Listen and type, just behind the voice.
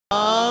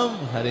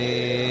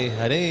Hare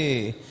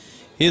Hare.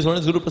 His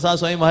Holiness Guru Prasad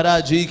Swami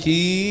Maharaj Ji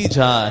ki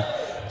jai.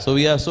 So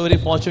we are so very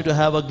fortunate to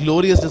have a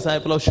glorious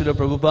disciple of Srila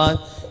Prabhupada,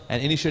 an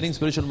initiating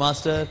spiritual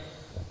master,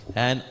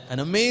 and an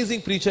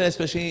amazing preacher,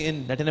 especially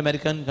in Latin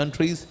American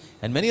countries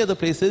and many other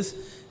places.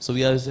 So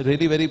we are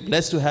really very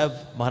blessed to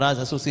have Maharaj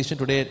Association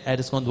today at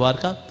ISKCON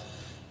Dwarka.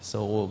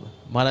 So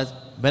Maharaj,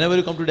 whenever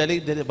you come to Delhi,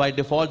 by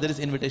default there is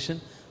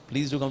invitation.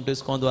 Please do come to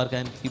ISKCON Dwarka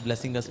and keep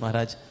blessing us,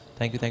 Maharaj.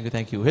 Thank you, thank you,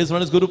 thank you. His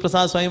Holiness Guru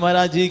Prasad Swami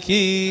Maharaj Ji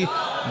ki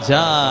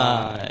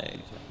jai.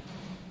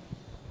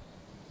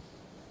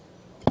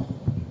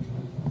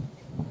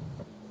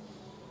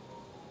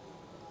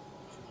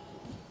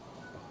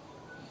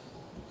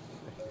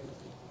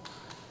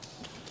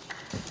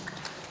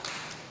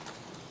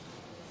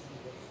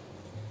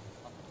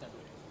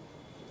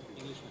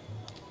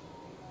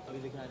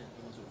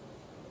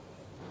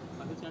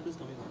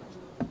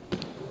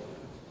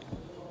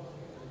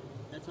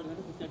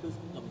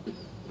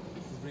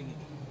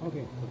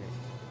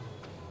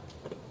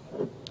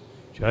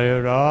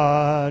 Jai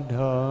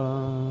Radha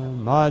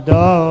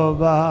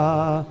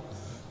Madhava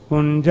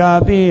Kunja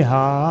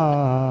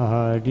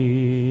Bihari.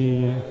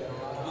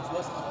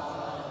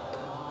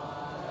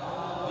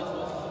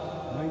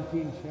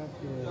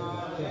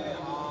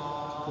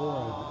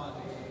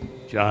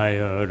 Jai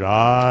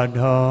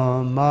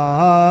Radha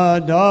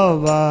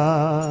Madhava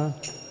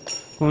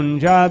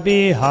Kunja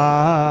Bihari.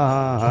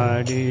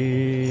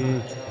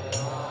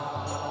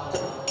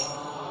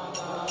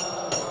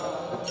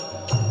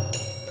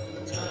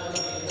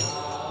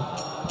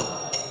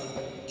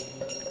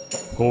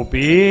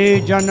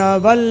 Gopi Jana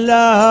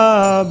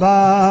Vallabha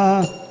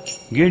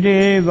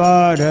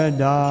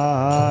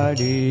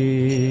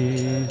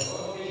Girivardhari.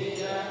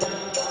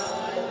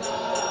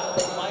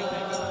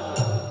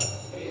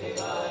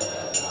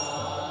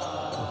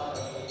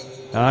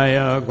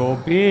 Jaya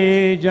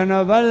Gopi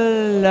Jana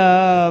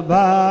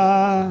Vallabha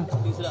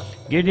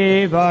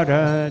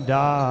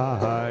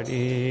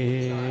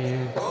Girivardhari.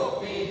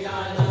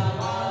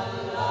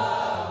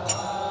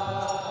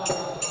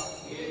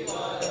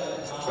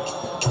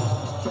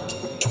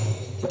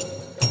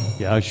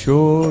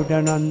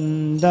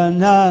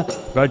 Yashodanandana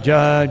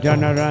Raja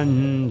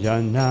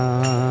Janaranjana.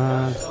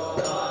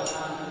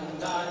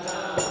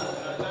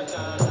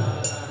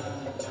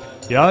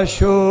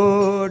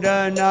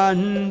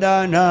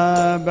 Yashodanandana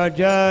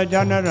Raja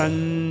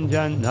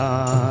Janaranjana.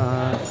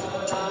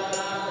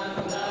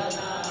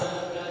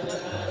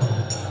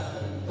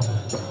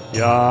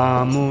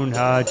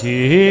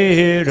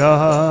 Yamunatira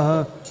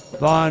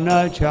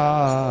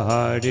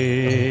Vanachari.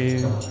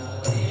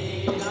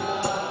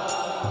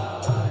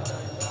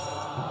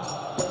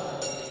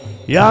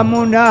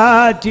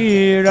 Yamuna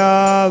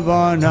Tira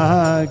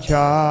Vanachari.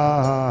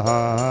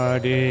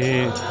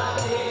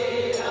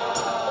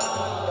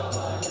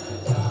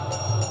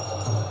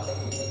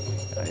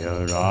 Jaya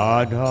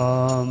Radha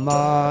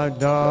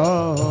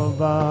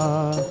Madhava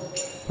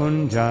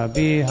Kunja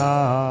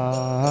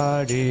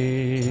Bihari.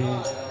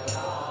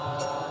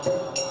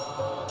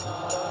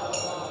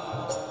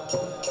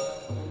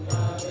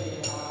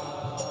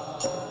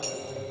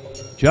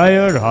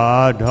 Jaya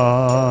Radha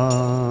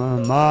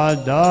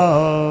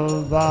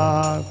Madhava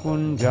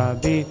Kunja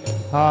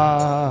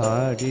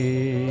Bihari.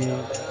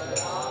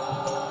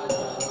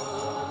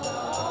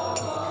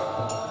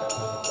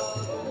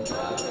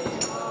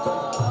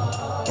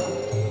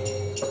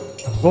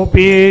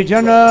 Gopi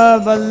Jana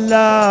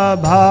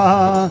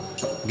Vallabha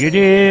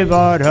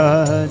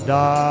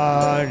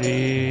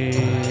Girivardhari.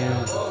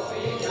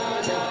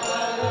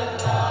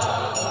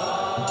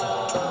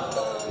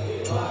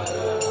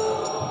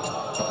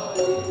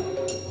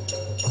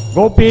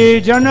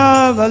 Gopi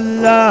Jana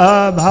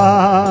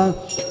Vallabha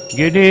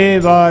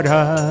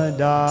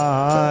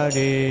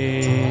Girivardhari.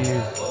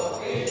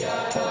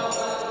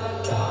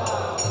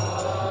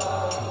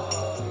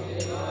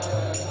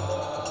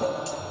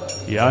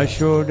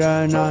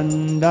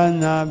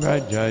 Yashodanandana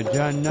Braja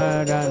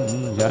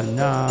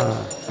Janaranjana.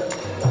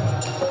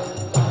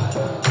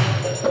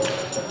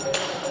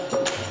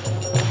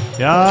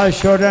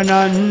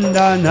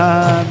 Yashodanandana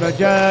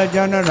Braja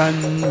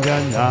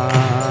Janaranjana.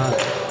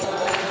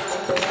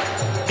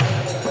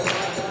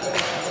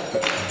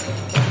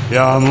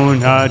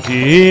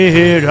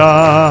 Yamunatira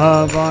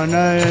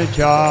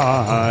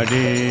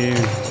Vanachari.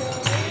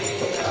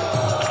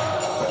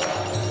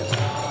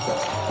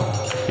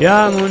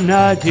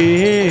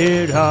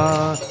 Yamunatira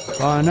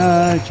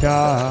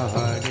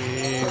Vanachari.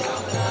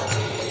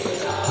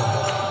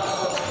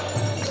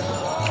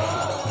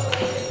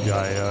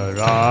 Jaya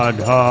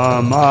Radha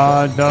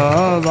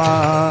Madhava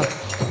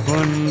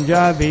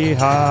Kunja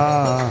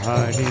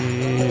Bihari.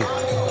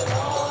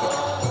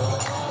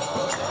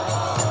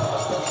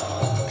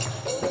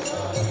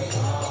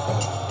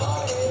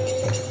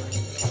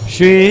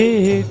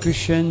 Shri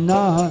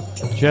Krishna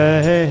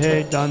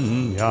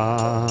Chaitanya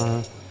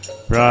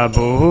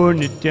Prabhu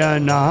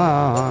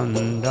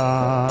Nityananda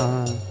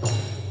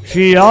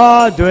Shri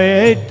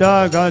Advaita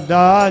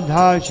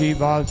Gadadha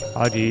Shivas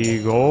Adi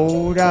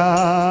Gaura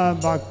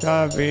Bhakta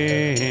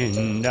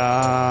Vrinda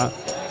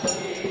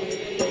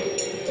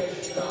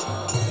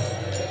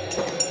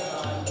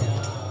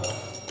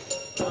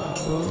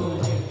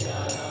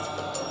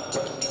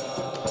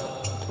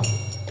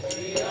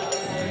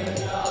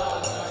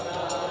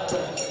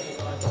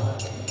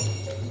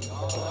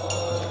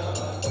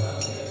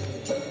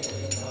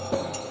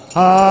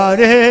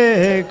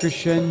Hare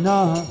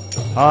Krishna,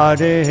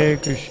 Hare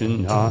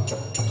Krishna,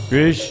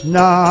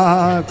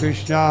 Krishna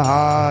Krishna,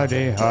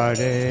 Hare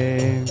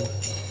Hare,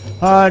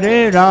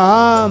 Hare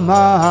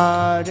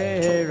Rama,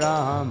 Hare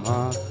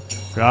Rama,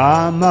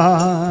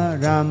 Rama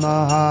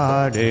Rama,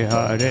 Hare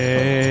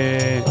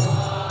Hare.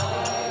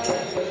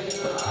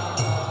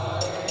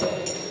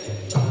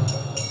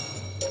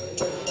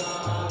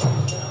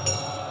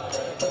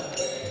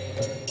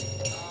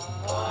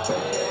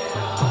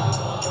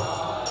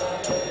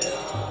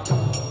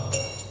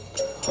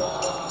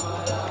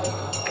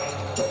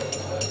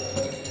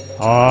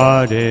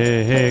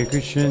 Hare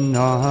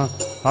Krishna,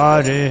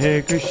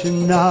 Hare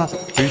Krishna,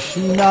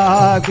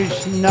 Krishna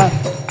Krishna,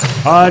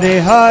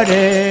 Hare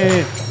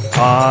Hare,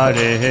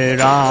 Hare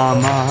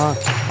Rama,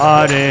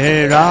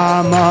 Hare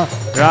Rama,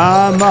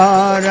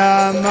 Rama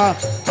Rama,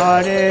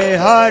 Hare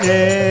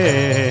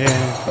Hare.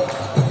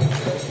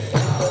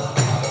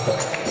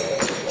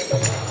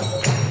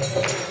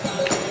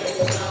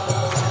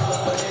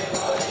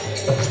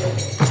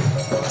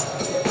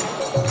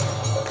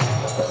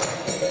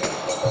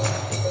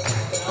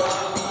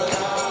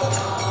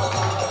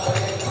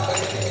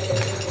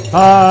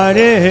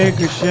 Hare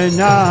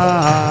Krishna,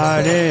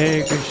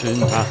 Hare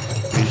Krishna,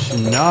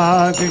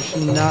 Krishna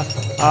Krishna,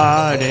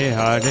 Hare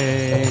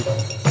Hare,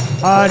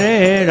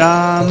 Hare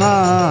Rama,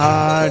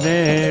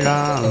 Hare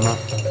Rama,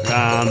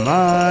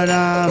 Rama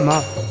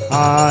Rama,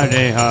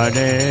 Hare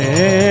Hare.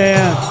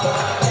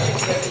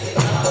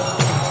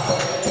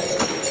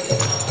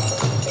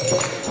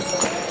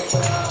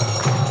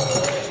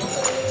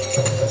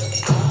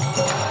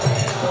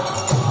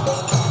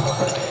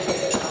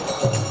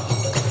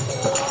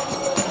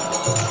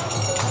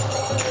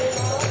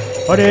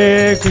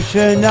 Hare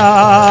Krishna,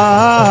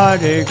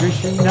 Hare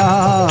Krishna,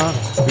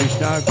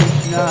 Krishna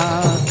Krishna,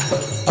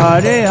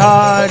 Hare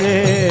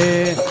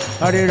Hare,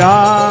 Hare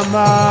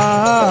Rama,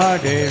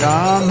 Hare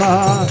Rama,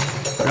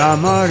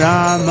 Rama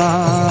Rama,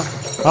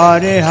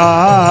 Hare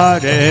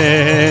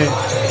Hare.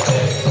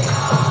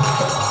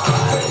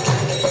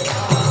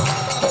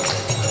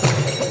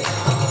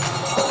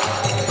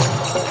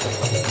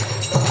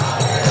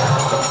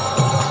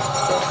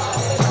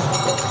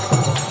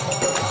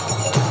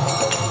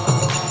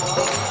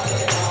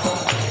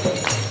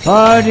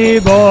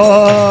 Haribo,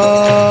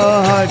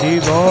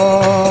 Haribo,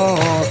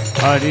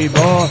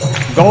 Haribo,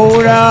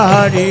 Gaura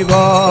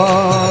Haribo.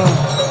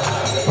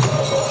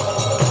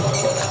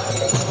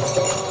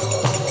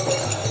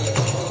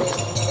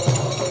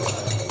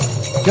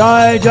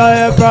 Jai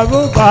Jai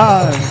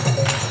Prabhupada,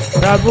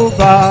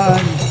 Prabhupada,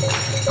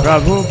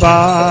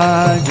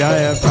 Prabhupada,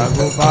 Jai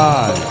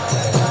Prabhupada.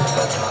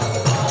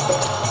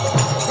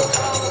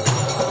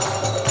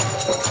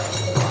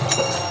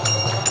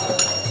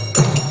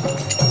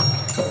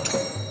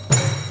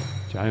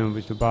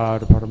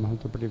 Vishnupada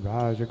Paramahanta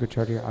Paribhaja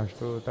Gacharya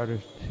Ashtotar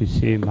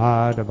Sisi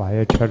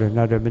Madhavaya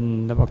Charanara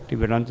Vinda Bhakti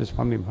Vedanta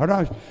Swami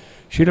Maharaj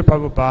Srila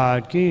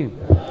Prabhupada Ki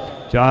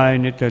Jai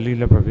Nitya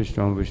Leela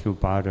Pravishnu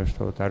Vishnupada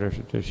Ashtotar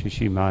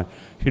Sisi Mad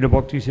Srila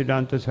Bhakti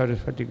Siddhanta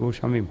Saraswati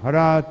Goswami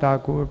Maharaj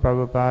Thakur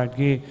Prabhupada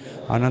Ki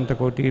Ananta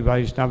Koti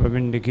Vaishnava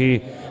Vrinda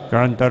Ki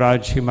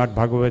Grantaraj Srimad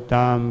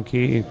Bhagavatam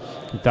Ki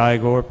Jai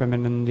Gaur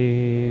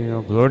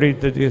Premanandi. Glory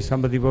to the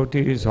Sambhava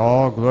devotees,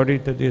 all glory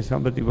to the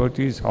Sambhava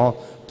devotees, all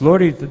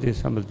glory to the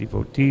Sambhava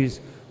devotees,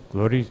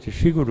 glory to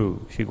Shri Guru,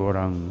 Shri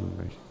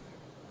Gaurang.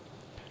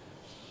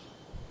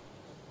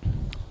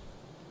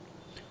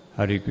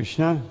 Hare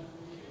Krishna.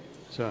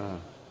 It's a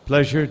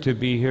pleasure to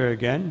be here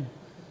again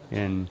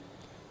in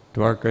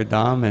Dwarka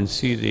Dham and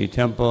see the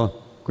temple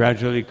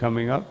gradually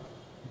coming up.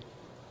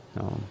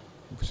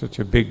 Such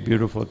a big,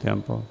 beautiful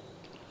temple.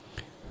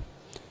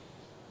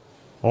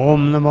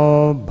 Om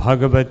Namo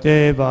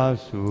Bhagavate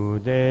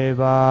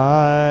Vasudevaya.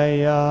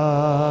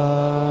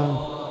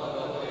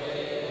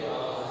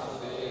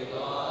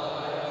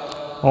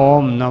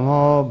 Om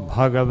Namo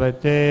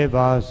Bhagavate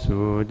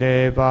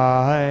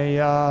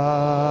Vasudevaya.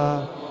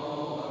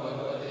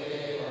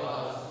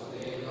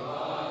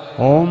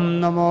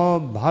 Om Namo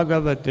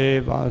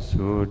Bhagavate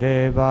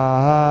Vasudevaya.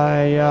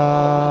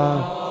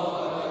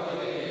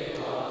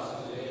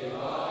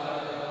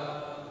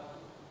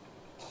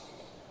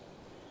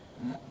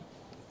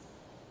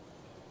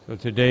 So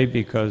today,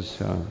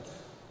 because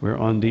we're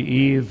on the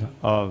eve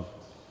of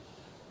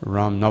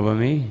Ram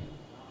Navami,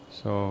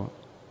 so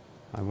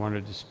I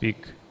wanted to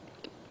speak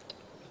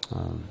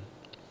on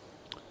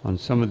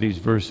some of these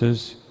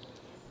verses,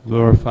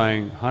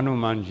 glorifying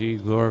Hanumanji,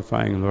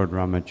 glorifying Lord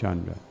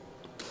Ramachandra.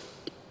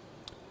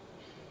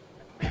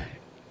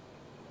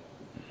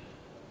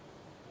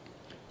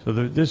 So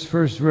this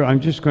first verse,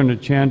 I'm just going to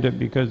chant it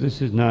because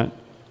this is not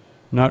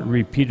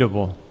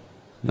repeatable,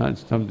 not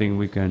something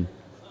we can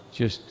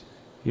just,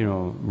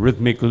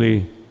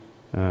 rhythmically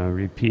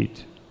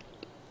repeat.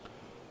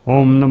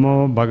 Om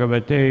Namo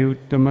Bhagavate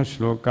Uttama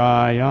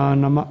Shlokaya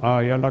Nama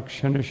Aya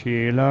Lakshana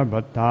Shila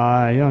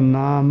Bhattaya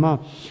Nama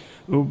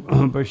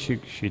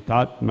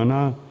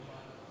Upashikshitatmana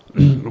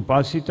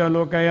Upasita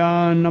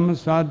Lokaya Nama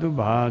Sadhu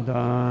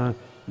Bhada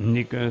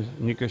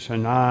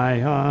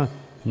Nikashanaya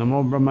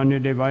Namo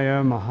Brahmanya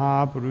Devaya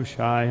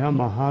Mahapurushaya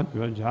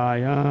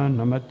Mahatvajaya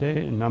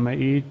Namate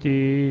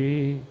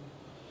Namaiti.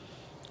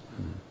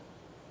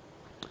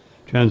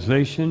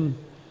 Translation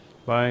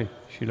by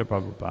Srila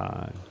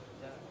Prabhupada.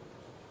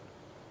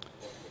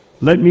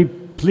 Let me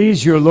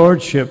please your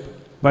Lordship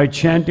by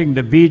chanting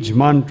the Bij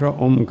mantra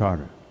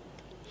Omkara.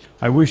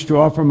 I wish to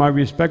offer my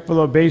respectful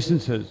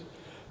obeisances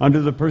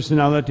unto the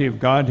personality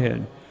of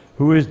Godhead,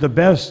 who is the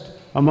best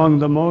among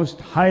the most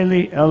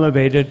highly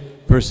elevated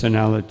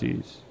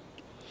personalities.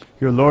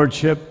 Your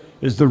Lordship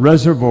is the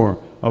reservoir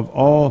of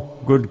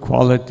all good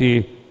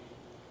qualities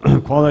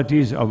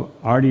of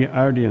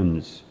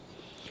Ardians,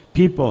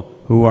 people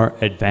who are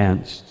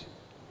advanced.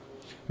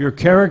 Your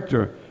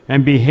character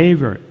and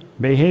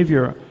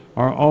behavior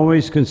are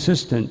always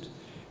consistent,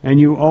 and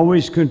you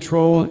always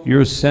control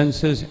your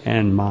senses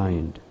and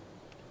mind.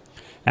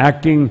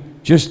 Acting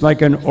just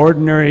like an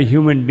ordinary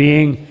human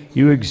being,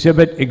 you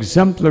exhibit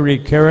exemplary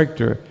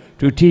character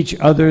to teach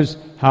others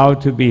how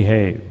to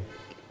behave.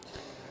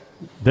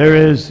 There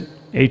is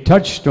a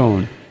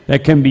touchstone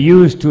that can be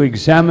used to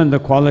examine the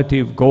quality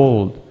of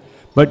gold,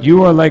 but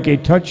you are like a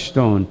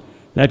touchstone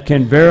that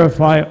can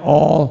verify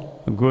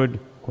all good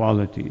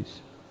qualities.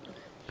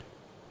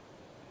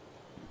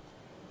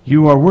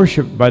 You are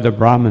worshipped by the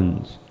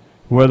Brahmins,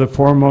 who are the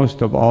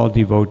foremost of all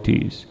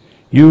devotees.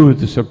 You,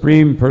 the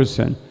Supreme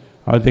Person,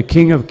 are the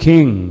King of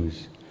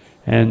Kings,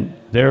 and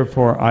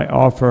therefore I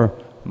offer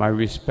my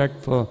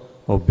respectful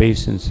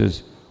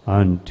obeisances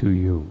unto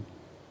you.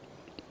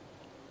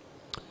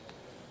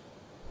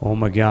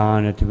 Om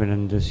Jnana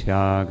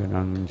Timirandasya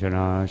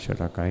Gananjana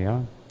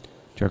Sharakaya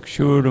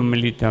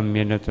Chakshurumilitam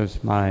Yena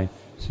Tasmai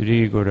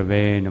Sri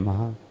Gurave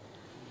Namaha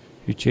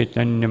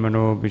Chaitanya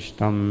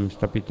Manobishtam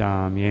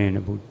Stapitam Yena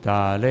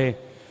Bhutale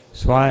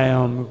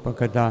Swayam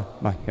Upakada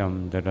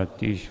Mahyam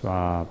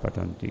Daratishva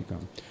Patantikam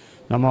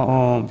Nama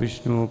Om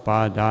Vishnu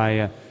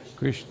Padaya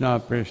Krishna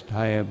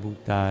Prasthaya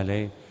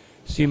Bhutale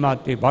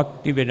Simati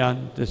Bhakti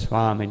Vedanta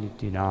Swami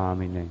Niti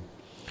Namine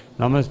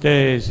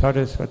Namaste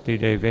Saraswati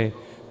Deve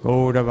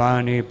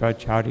Gauravani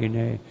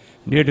Pacharine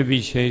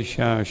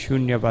Nirvishesha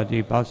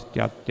Shunyavadi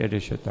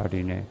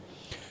Bhastyatyarishatarine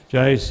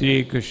Jai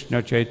Sri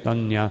Krishna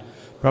Chaitanya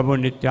Prabhu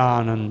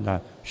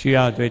Nityananda Shri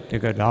Advaita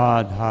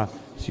Gadadha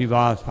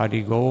Sivas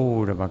Hari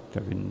Gaura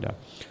Bhaktavinda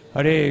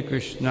Hare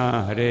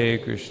Krishna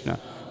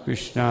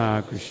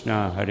Krishna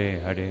Krishna Hare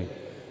Hare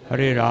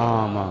Hare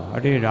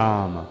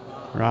Rama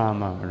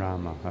Rama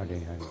Rama Hare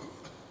Hare.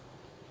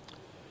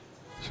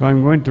 So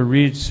I'm going to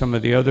read some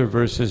of the other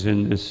verses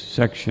in this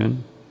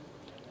section,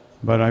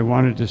 but I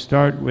wanted to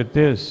start with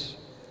this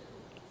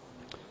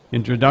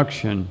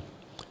introduction.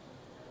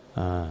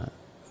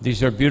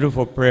 These are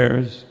beautiful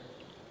prayers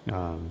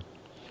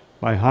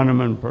by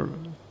Hanuman,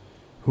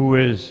 who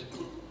is,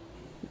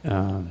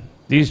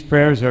 these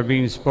prayers are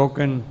being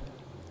spoken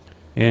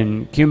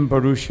in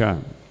Kimparusha,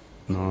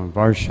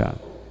 Varsha.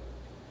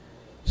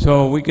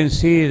 So we can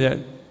see that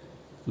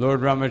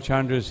Lord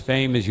Ramachandra's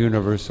fame is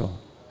universal,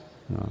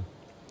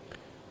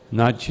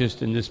 not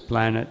just in this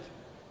planet,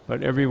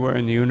 but everywhere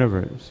in the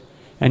universe.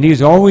 And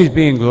he's always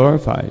being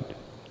glorified.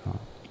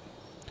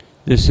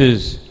 This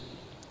is,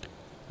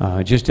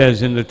 just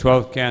as in the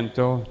 12th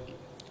canto,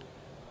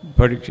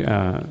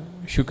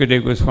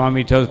 Shukadeva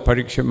Goswami tells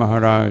Parikshit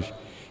Maharaj,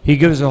 he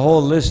gives a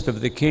whole list of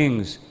the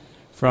kings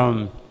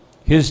from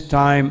his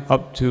time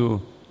up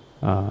to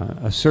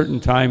a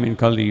certain time in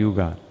Kali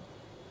Yuga.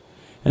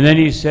 And then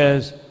he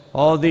says,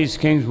 all these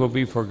kings will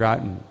be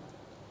forgotten,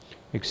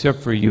 except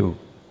for you,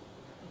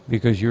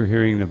 because you're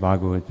hearing the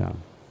Bhagavatam.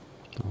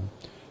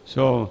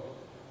 So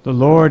the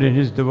Lord and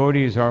his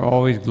devotees are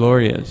always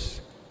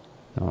glorious.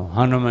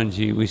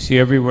 Hanumanji, we see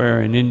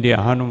everywhere in India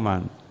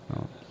Hanuman.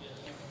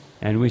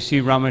 And we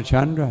see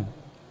Ramachandra.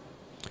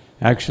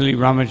 Actually,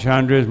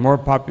 Ramachandra is more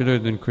popular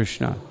than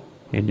Krishna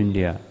in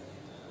India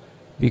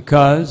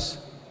because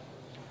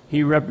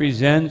he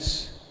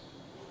represents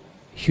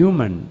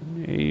human.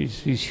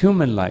 He's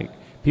human-like.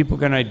 People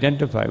can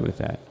identify with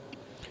that.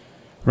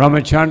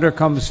 Ramachandra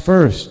comes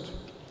first.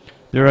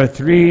 There are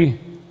 3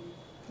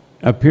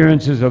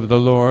 appearances of the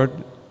Lord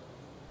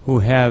who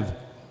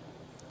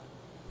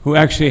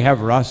actually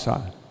have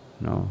rasa.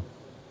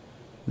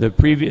 The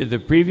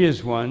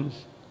previous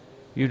ones,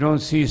 you don't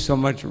see so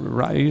much.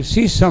 You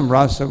see some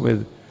rasa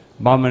with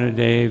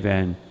Vamanadev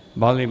and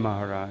Bali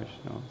Maharaj.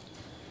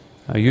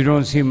 You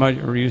don't see much,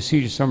 or you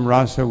see some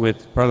rasa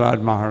with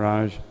Prasad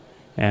Maharaj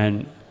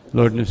and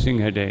Lord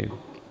Nrsimhadev.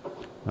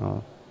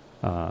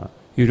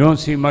 You don't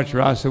see much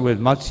rasa with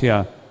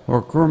Matsya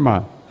or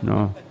Kurma,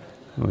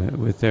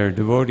 with their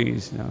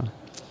devotees.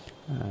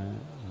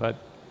 But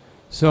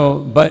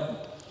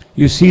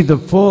you see the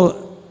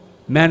full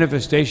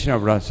manifestation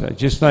of rasa.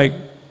 Just like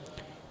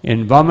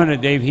in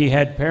Vamanadev, he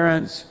had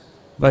parents,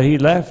 but he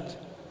left.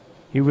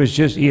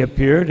 He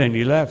appeared and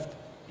he left.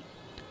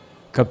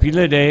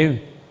 Kapila Dev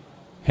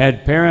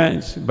had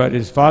parents, but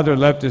his father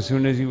left as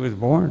soon as he was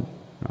born.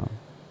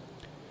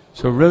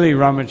 So really,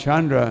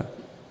 Ramachandra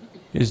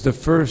is the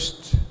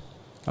first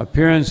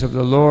appearance of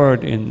the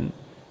Lord in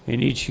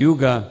each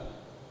yuga,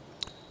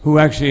 who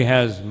actually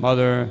has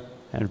mother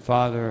and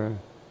father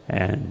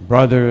and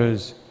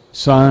brothers,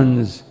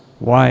 sons,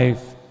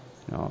 wife,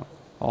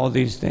 all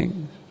these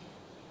things.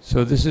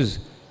 So this is,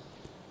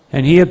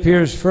 and he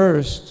appears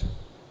first,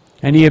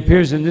 and he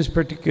appears in this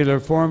particular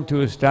form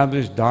to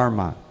establish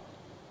Dharma.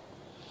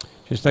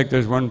 Just like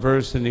there's one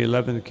verse in the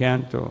 11th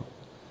canto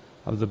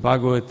of the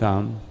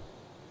Bhagavatam,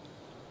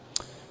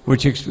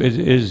 which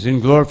is in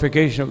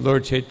glorification of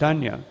Lord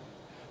Chaitanya,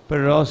 but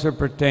it also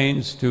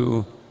pertains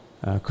to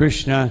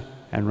Krishna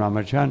and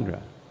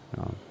Ramachandra.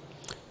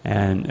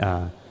 And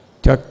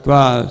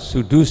Tyaktva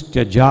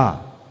Sudustyaja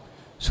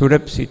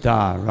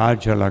Surapsita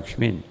Raja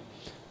Lakshmin.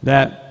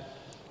 That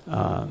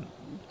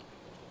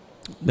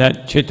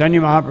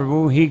Chaitanya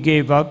Mahaprabhu, he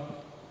gave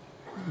up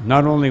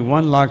not only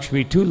one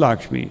Lakshmi, two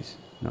Lakshmis,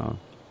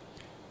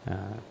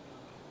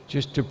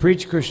 just to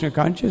preach Krishna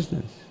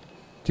consciousness,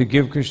 to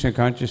give Krishna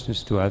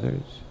consciousness to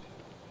others.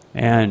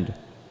 And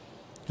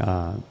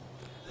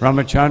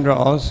Ramachandra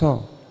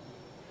also,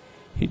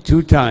 he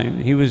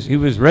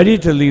was ready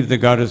to leave the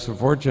goddess of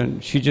fortune.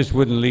 She just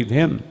wouldn't leave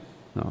him.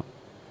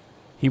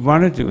 He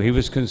wanted to. He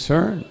was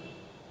concerned.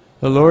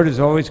 The Lord is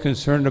always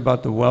concerned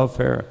about the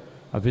welfare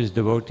of his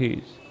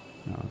devotees.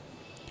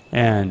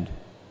 And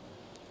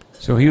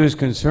so he was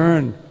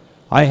concerned.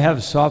 I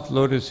have soft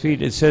lotus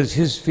feet. It says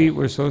his feet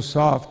were so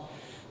soft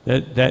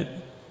that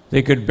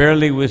they could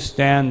barely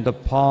withstand the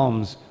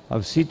palms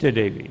of Sita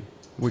Devi,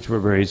 which were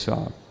very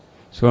soft.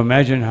 So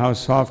imagine how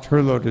soft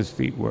her lotus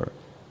feet were.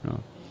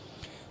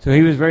 So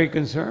he was very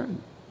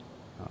concerned.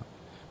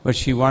 But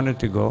she wanted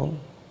to go.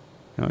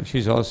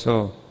 She's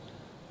also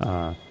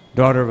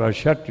daughter of a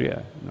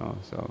Kshatriya,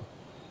 so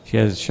she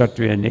has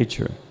Kshatriya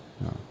nature.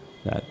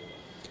 That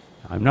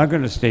I'm not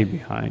going to stay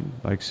behind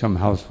like some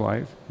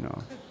housewife.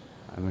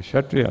 I'm a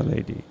Kshatriya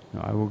lady.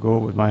 I will go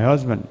with my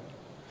husband.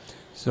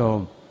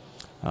 So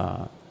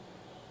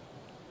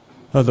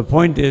the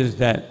point is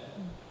that,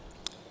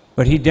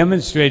 but he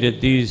demonstrated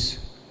these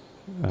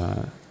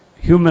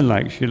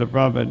human-like, Srila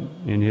Prabhupada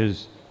in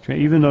his,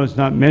 even though it's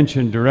not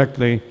mentioned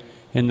directly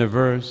in the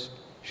verse,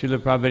 Srila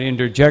Prabhupada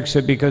interjects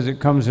it because it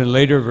comes in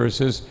later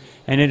verses,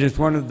 and it is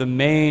one of the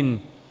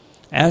main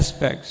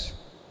aspects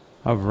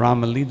of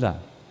Rama Lila,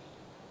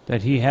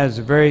 that he has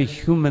very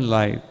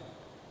human-like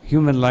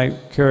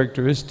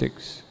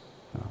characteristics.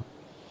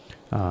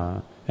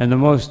 And the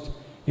most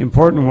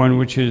important one,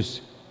 which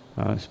is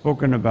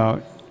spoken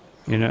about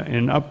in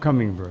an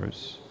upcoming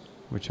verse,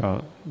 which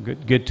I'll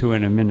get to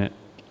in a minute.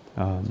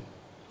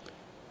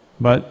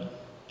 But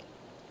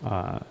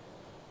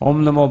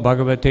Om Namo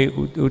Bhagavate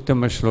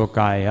Uttama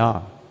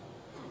Shlokaya.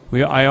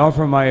 I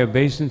offer my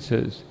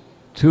obeisances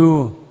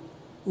to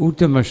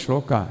Uttama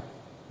Shloka.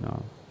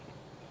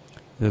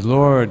 The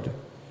Lord,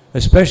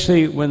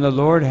 especially when the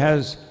Lord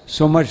has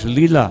so much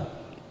lila.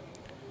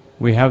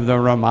 We have the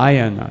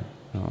Ramayana.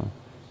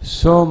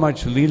 So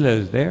much lila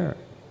is there.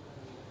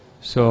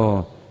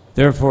 So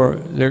therefore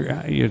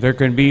there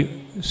can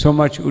be so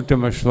much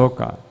Uttama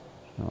Shloka.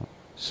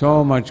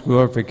 So much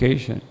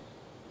glorification.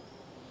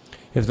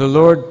 If the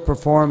Lord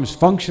performs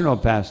functional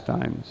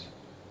pastimes,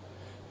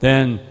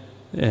 then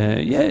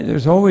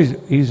he's always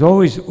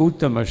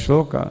Uttama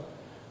Shloka.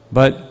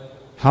 But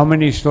how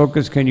many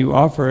shlokas can you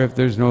offer if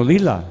there's no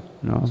lila?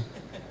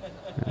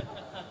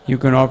 You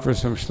can offer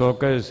some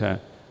shlokas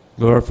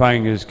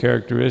glorifying his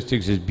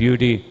characteristics, his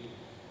beauty.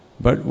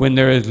 But when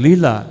there is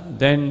lila,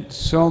 then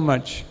so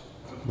much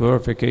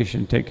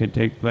glorification can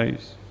take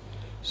place.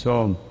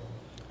 So,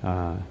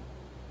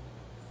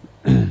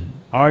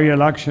 Arya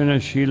Lakshana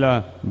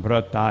Shila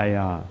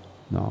Brataya.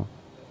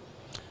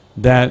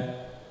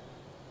 That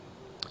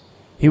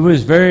he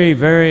was very,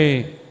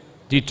 very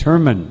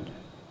determined,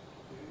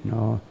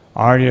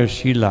 Arya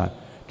Shila,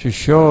 to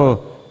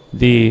show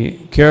the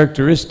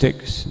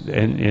characteristics.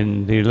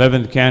 In the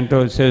 11th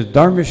canto it says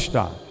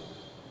Dharmishta.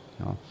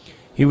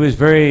 He was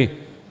very,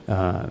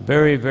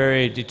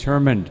 very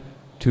determined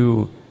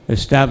to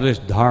establish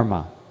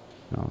Dharma.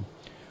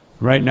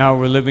 Right now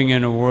we're living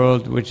in a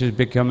world which is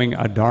becoming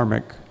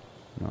adharmic.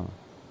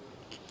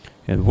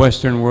 The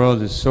Western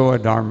world is so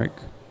adharmic.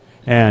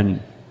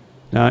 And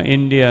now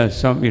India,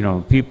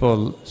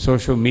 people,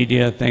 social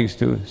media, thanks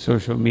to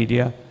social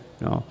media,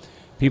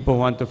 people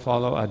want to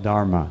follow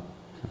adharma.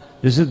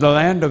 This is the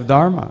land of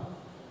Dharma.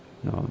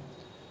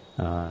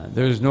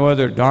 There's no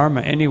other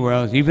Dharma anywhere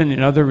else. Even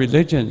in other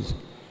religions,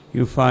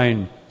 you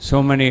find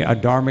so many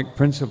adharmic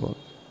principles.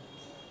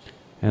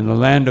 And the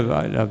land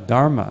of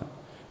Dharma.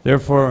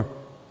 Therefore,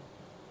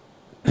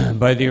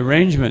 by the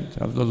arrangement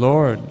of the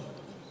Lord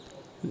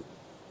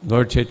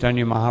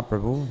Chaitanya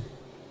Mahaprabhu,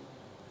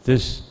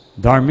 this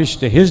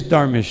Dharmishta, his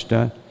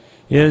Dharmishta,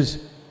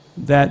 is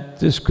that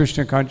this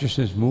Krishna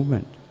consciousness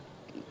movement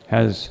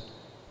has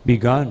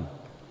begun.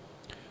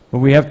 But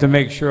we have to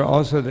make sure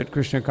also that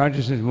Krishna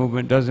consciousness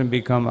movement doesn't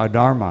become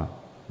adharma.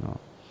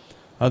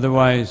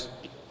 Otherwise,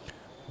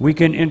 we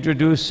can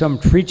introduce some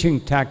preaching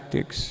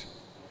tactics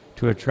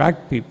to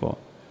attract people,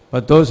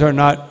 but those are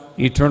not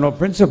eternal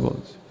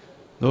principles.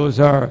 Those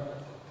are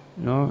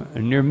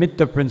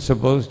nirmitta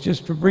principles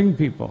just to bring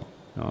people.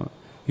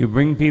 You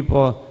bring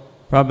people,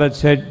 Prabhupada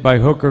said, by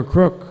hook or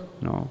crook,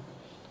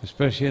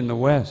 especially in the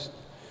West.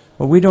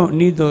 But we don't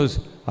need those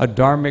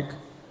adharmic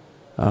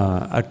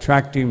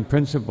attracting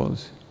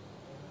principles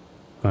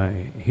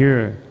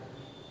here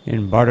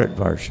in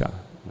Bharatvarsha.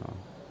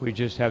 We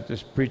just have to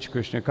preach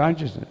Krishna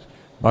consciousness,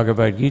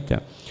 Bhagavad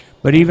Gita.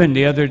 But even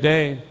the other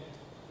day,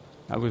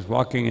 I was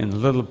walking in a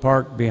little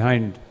park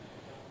behind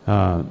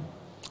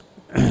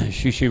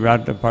Shishi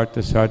Radha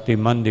Parthasarthi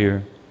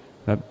Mandir,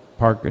 that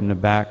park in the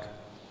back.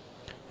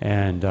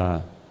 And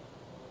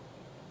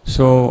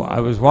so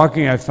I was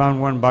walking, I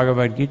found one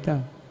Bhagavad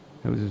Gita.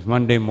 It was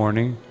Monday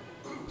morning.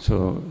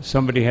 So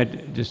somebody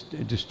had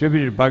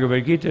distributed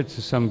Bhagavad Gita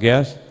to some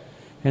guest.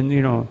 And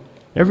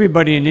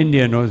everybody in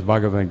India knows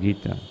Bhagavad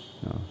Gita.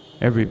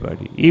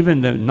 Everybody.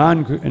 Even the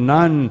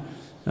non-Hindus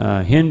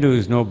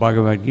know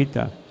Bhagavad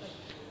Gita.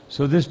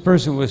 So this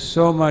person was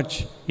so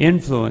much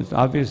influenced,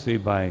 obviously,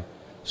 by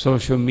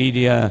social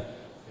media,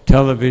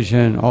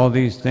 television, all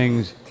these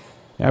things,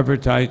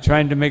 advertised,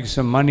 trying to make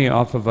some money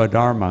off of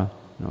adharma.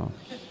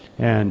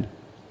 And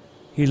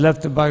he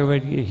left the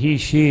Bhagavad Gita,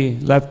 she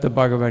left the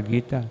Bhagavad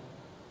Gita.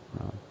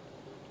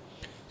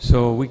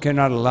 So we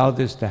cannot allow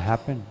this to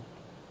happen.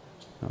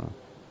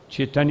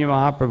 Chaitanya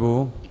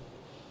Mahaprabhu,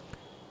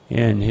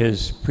 in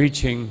his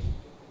preaching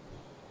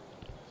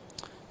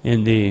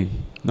in the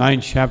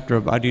 9th chapter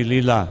of Adi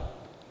Lila,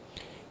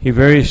 he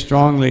very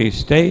strongly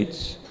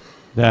states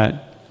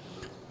that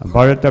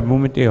Bharata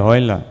Bhumite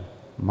Hoila,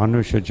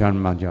 Manusha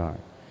Janmajar,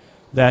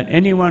 that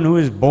anyone who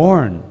is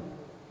born,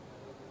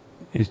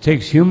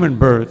 takes human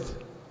birth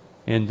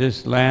in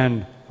this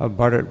land of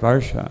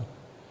Bharatvarsha,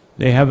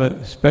 they have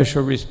a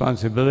special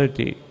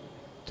responsibility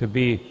to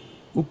be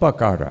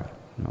upakara.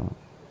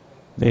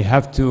 They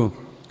have to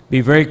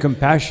be very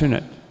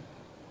compassionate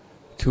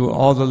to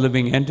all the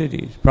living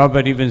entities.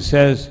 Prabhupada even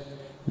says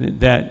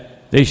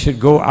that they should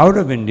go out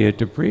of India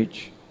to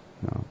preach.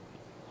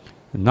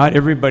 Not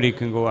everybody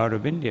can go out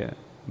of India,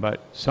 but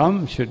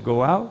some should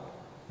go out.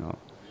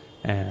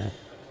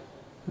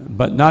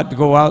 But not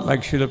go out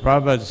like Srila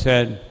Prabhupada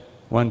said.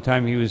 One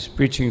time he was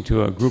preaching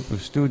to a group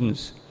of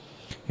students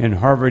in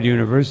Harvard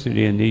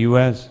University in the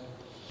US.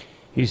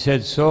 He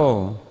said,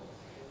 so,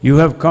 you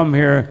have come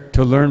here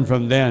to learn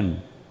from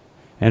them,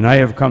 and I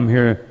have come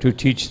here to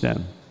teach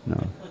them.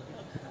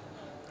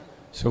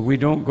 So we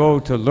don't go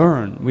to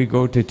learn, we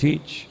go to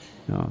teach.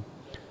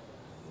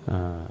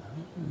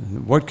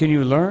 What can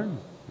you learn?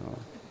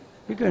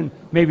 You can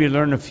maybe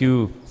learn a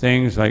few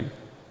things like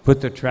put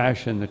the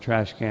trash in the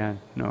trash can,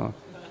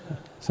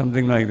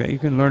 something like that. You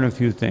can learn a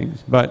few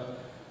things, but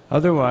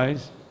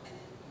otherwise,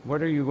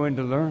 what are you going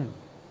to learn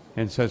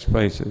in such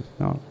places?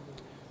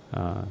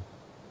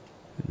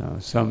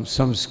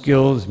 Some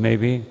skills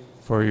maybe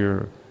for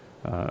your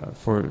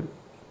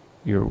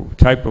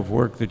type of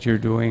work that you're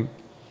doing,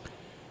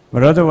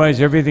 but otherwise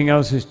everything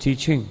else is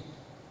teaching.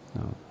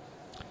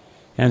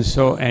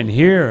 And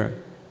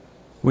here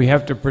we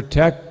have to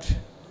protect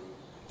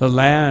the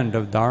land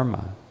of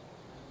Dharma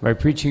by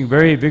preaching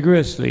very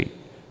vigorously,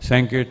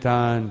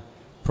 Sankirtan,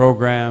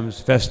 programs,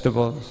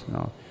 festivals.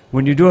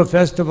 When you do a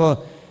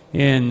festival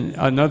in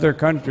another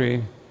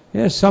country,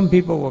 yes, some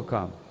people will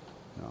come.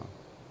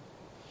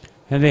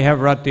 And they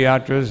have Rath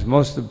Yatras,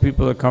 most of the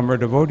people that come are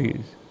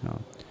devotees.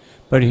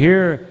 But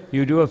here,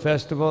 you do a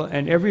festival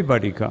and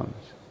everybody comes.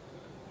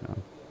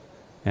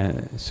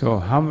 And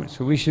so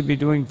we should be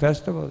doing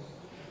festivals.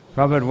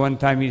 Prabhupada one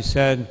time he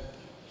said,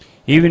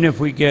 even if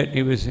we get,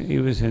 he was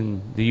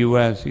in the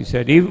US, he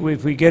said, even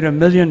if we get $1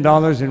 million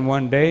in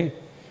one day,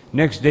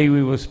 next day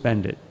we will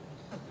spend it.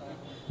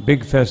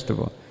 Big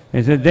festival.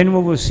 He said, then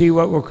we will see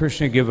what will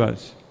Krishna give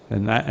us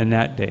in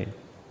that day.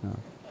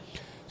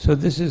 So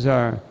this is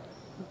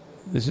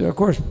of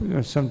course,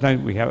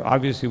 sometimes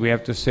obviously we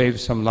have to save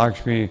some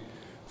Lakshmi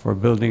for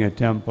building a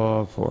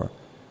temple,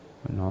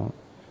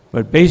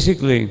 but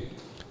basically,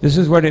 this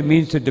is what it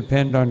means to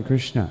depend on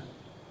Krishna.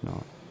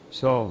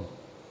 So,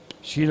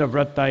 Srila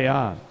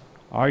Vrataya,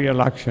 Arya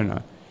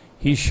Lakshana,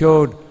 he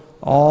showed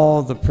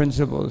all the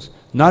principles,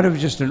 not of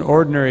just an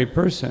ordinary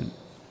person,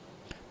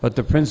 but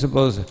the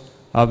principles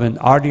of an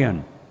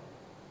Aryan,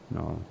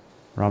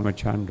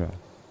 Ramachandra.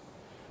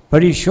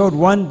 But he showed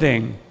one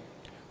thing,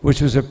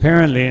 which was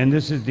apparently, and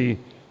this is the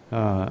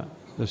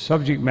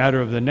subject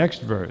matter of the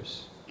next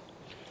verse.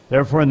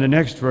 Therefore, in the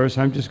next verse,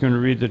 I'm just going to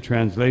read the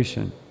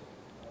translation.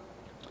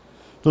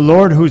 The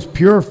Lord, whose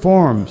pure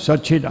form,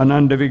 Satchit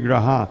Ananda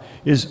Vigraha,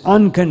 is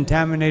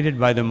uncontaminated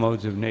by the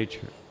modes of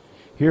nature.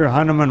 Here,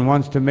 Hanuman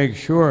wants to make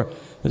sure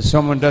that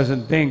someone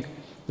doesn't think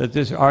that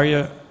this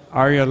Arya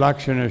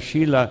Lakshana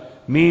Shila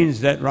means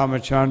that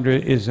Ramachandra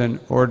is an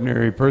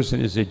ordinary person,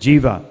 is a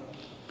jiva.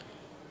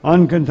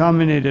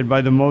 Uncontaminated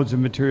by the modes of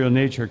material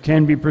nature,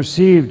 can be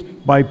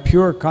perceived by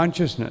pure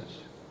consciousness.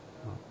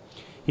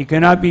 He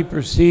cannot be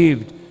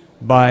perceived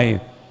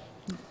by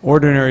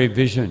ordinary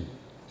vision.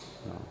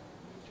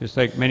 Just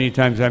like many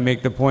times I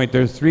make the point,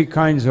 there are 3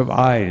 kinds of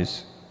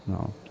eyes.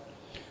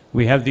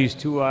 We have these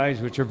 2 eyes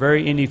which are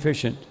very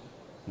inefficient.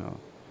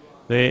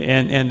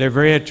 And they're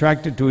very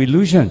attracted to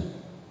illusion.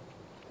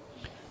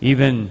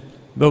 Even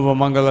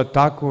Bilvamangala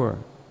Thakur.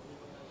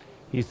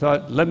 He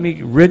thought, let me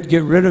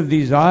get rid of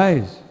these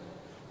eyes.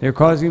 They're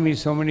causing me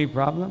so many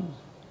problems.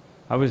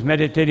 I was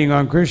meditating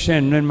on Krishna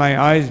and then my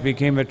eyes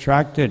became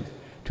attracted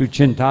to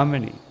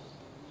Chintamani.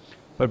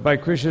 But by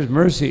Krishna's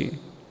mercy,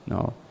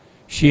 no,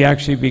 she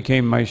actually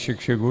became my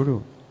Shiksha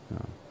Guru.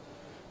 No.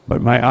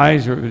 But my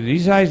eyes,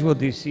 these eyes will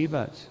deceive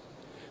us.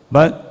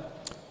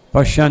 But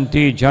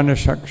Pashanti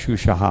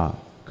Janachakshu.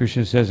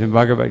 Krishna says in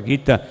Bhagavad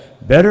Gita,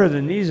 better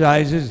than these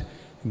eyes is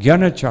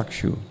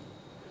Gyanachakshu,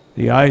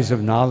 the eyes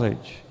of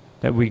knowledge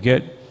that we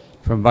get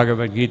from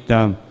Bhagavad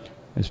Gita,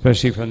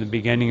 especially from the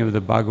beginning of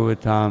the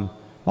Bhagavatam,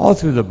 all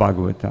through the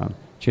Bhagavatam,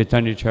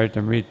 Chaitanya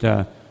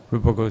Charitamrita,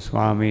 Rupa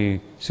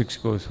Goswami, Six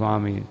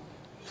Goswami.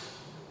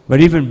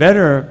 But even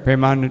better,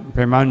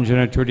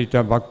 Premanjana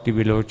Churita Bhakti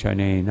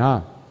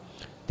Vilochanena,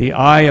 the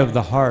eye of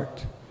the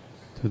heart.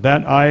 So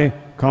that eye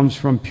comes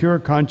from pure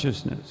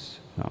consciousness.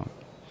 No.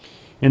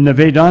 In the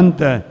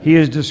Vedanta, he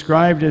is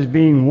described as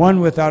being one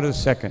without a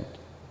second.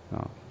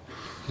 No.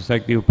 Just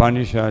like the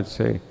Upanishads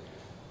say,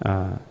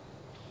 what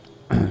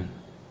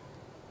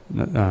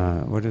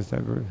is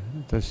that verse?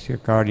 Tasya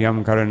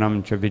karyam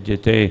karanam cha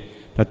vidyate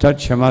tatat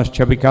shamas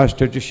chabikas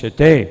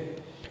chatushyate.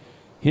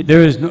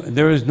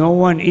 There is no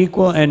one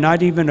equal and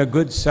not even a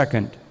good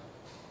second.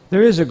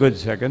 There is a good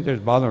second, there's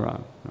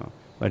Balaram, no,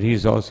 but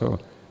he's also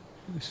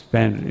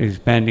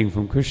expanding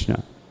from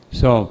Krishna.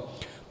 So,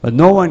 but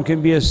no one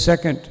can be a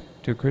second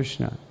to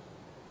Krishna,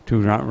 to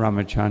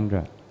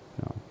Ramachandra.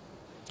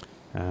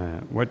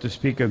 No. What to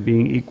speak of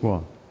being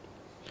equal?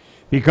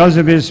 Because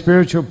of his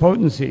spiritual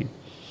potency,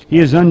 he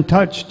is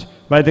untouched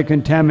by the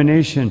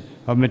contamination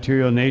of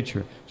material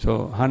nature.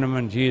 So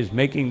Hanumanji is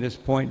making this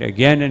point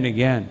again and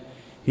again.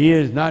 He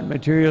is not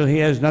material, he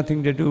has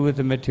nothing to do with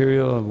the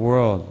material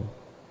world.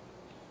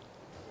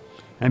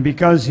 And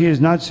because he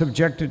is not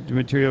subjected to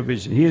material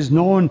vision, he is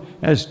known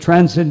as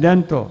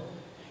transcendental.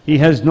 He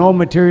has no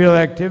material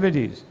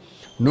activities,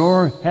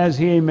 nor has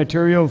he a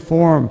material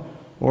form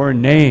or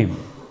name.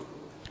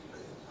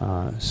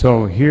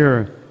 So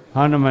here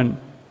Hanuman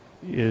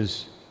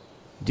is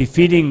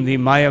defeating the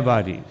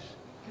Mayavadis.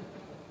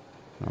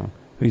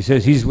 He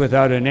says he's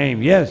without a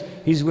name. Yes,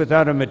 he's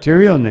without a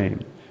material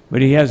name,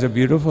 but he has a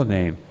beautiful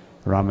name,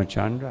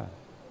 Ramachandra.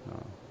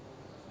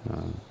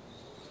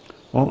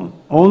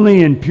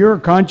 Only in pure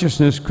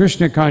consciousness,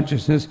 Krishna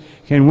consciousness,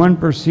 can one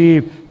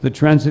perceive the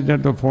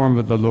transcendental form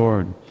of the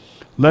Lord.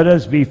 Let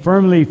us be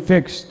firmly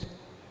fixed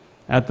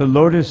at the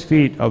lotus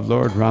feet of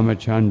Lord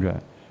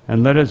Ramachandra,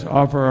 and let us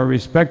offer our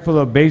respectful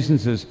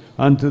obeisances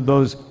unto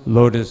those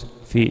lotus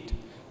feet.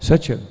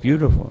 Such a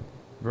beautiful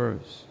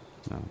verse.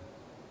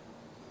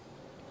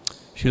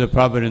 Srila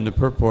Prabhupada in the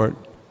purport,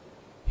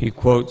 he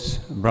quotes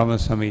Brahma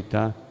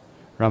Samhita,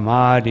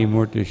 Ramadi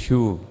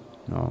Murtishu,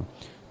 no,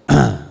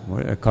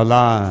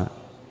 Kala,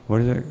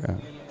 what is it?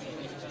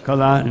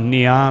 Kala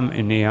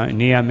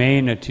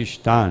Niyamena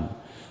Tishtan,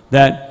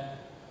 that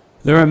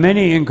there are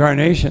many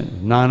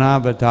incarnations,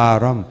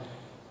 Nanavataram,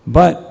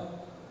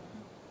 but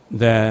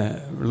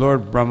the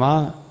Lord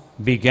Brahma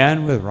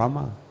began with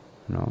Rama,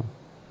 no,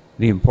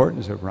 the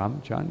importance of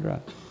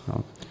Ramachandra,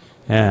 no,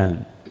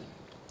 and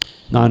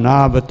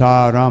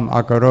Nanavataram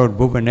Akarod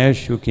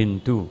Bhuvaneshu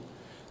Kintu,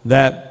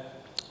 that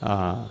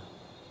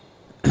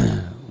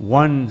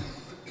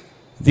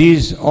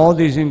all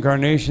these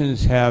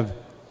incarnations have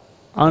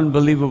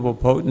unbelievable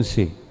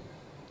potency.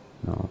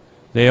 No.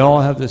 They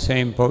all have the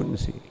same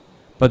potency,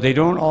 but they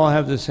don't all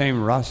have the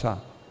same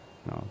rasa.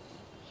 No.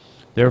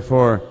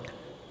 Therefore,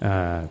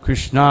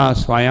 Krishna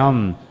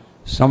Swayam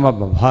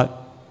Samabhavat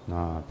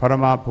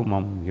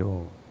Paramapumam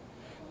Yo.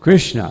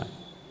 Krishna,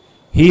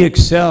 he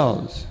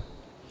excels.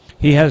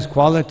 He has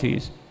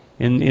qualities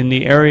in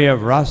the area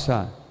of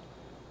rasa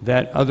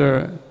that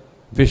other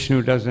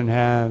Vishnu doesn't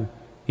have.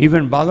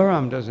 Even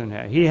Balaram doesn't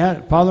have.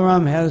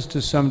 Balaram has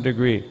to some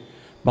degree.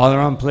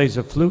 Balaram plays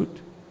a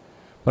flute,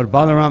 but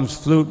Balaram's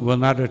flute will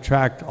not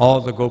attract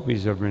all the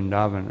gopis of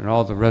Vrindavan and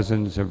all the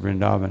residents of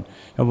Vrindavan.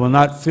 It will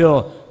not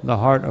fill the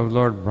heart of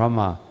Lord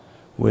Brahma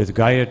with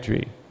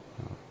Gayatri.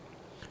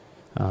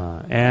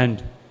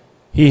 And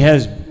he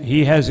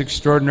has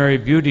extraordinary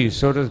beauty,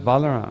 so does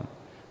Balaram.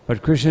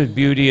 But Krishna's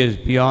beauty is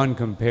beyond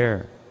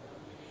compare.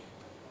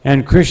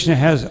 And Krishna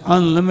has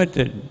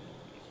unlimited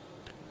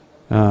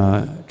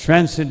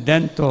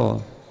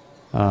transcendental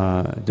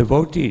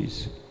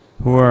devotees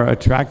who are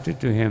attracted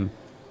to him.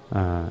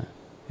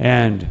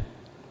 And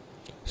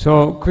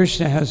so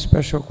Krishna has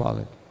special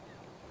quality.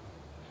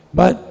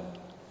 But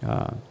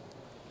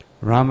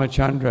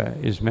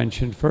Ramachandra is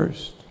mentioned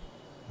first.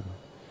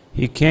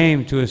 He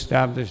came to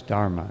establish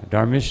Dharma,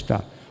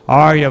 Dharmishta,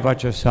 Arya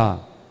Vachasa.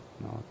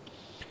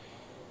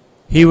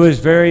 He was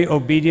very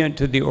obedient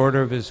to the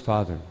order of his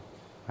father.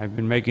 I've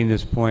been making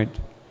this point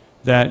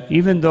that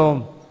even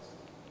though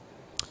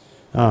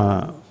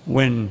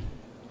when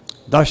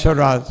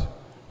Dasharatha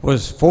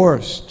was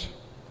forced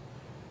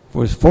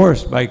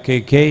by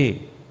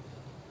Kaikeyi,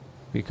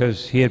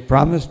 because he had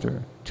promised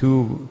her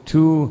two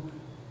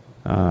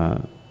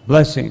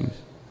blessings,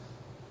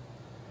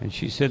 and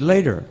she said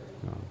later.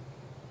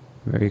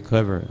 very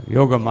clever.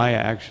 Yoga Maya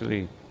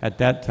actually, at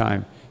that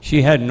time,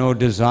 she had no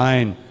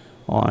design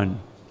on,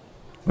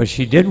 but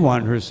she did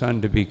want her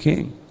son to be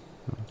king.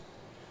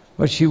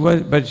 But she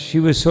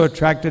was so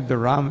attracted to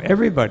Ram,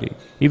 everybody,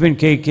 even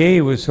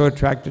KK was so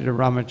attracted to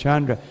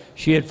Ramachandra,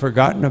 she had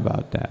forgotten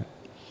about that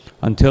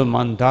until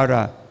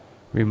Mantara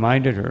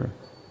reminded her.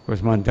 Of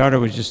course, Mantara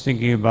was just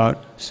thinking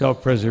about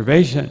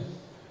self-preservation.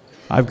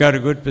 I've got a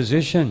good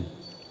position.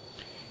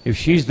 If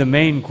she's the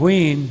main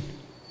queen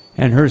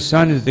and her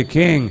son is the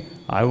king,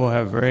 I will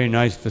have very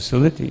nice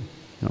facility.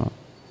 No.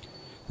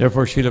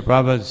 Therefore, Srila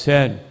Prabhupada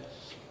said,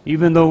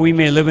 even though we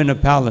may live in a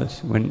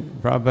palace, when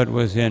Prabhupada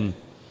was in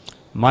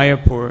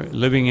Mayapur,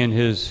 living in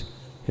his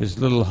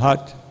little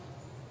hut,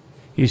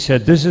 he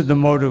said, this is the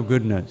mode of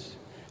goodness.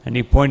 And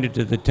he pointed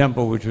to the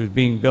temple which was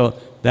being built.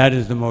 That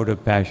is the mode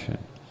of passion.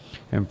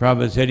 And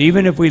Prabhupada said,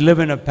 even if we live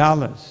in a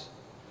palace,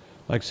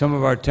 like some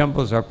of our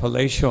temples are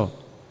palatial,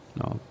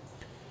 no,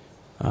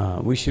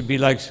 we should be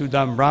like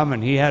Sudam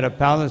Brahman. He had a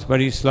palace, but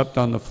he slept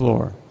on the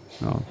floor.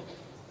 No.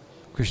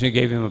 Krishna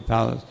gave him a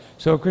palace.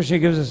 So Krishna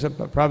gives us,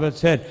 Prabhupada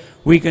said,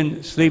 we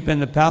can sleep in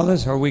the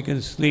palace or we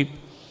can sleep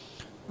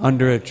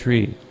under a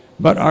tree.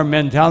 But our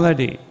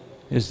mentality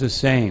is the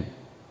same.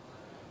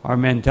 Our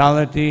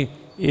mentality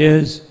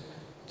is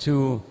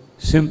to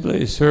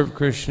simply serve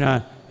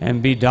Krishna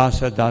and be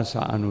dasa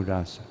dasa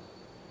anudasa.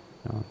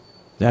 No.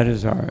 That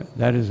is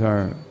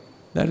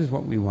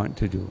what we want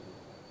to do.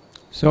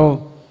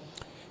 So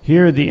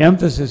here the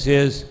emphasis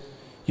is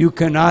you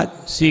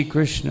cannot see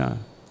Krishna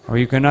or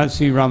you cannot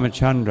see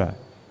Ramachandra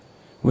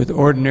with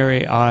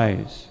ordinary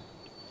eyes.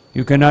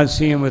 You cannot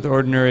see him with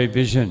ordinary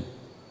vision.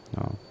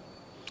 No.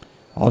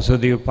 Also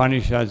the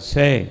Upanishads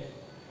say,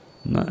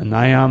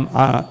 Nayam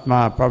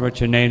Atma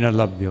Pravachanena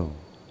Labhyo,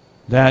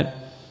 that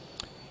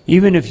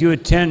even if you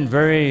attend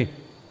very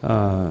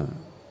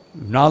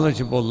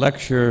knowledgeable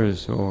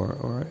lectures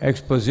or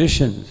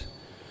expositions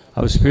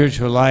of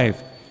spiritual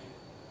life,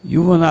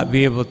 you will not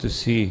be able to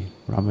see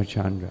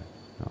Ramachandra.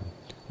 No.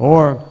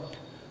 Or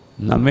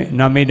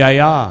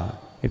Namidaya,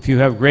 if you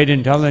have great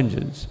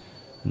intelligence,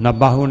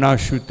 Nabahuna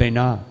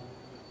Shutena,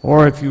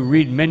 or if you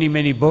read many,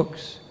 many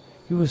books,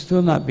 you will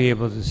still not be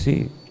able to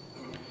see.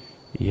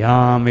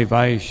 Yam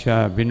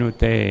Ivaisha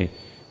Vinute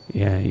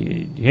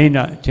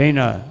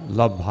Tena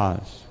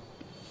Labhas.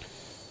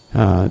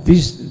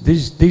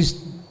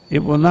 He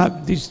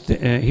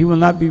will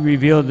not be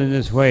revealed in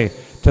this way.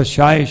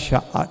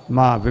 Tashaisha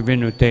Atma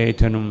Vivinute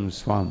Tanum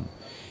Swam.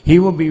 He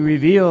will be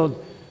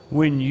revealed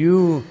when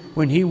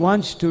he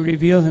wants to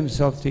reveal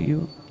himself to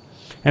you.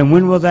 And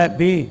when will that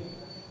be?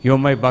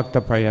 Yomai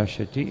Bhakta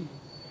Prayashati.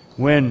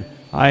 When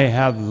I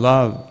have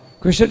love.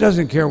 Krishna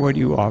doesn't care what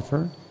you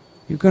offer.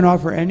 You can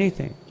offer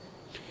anything.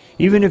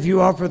 Even if you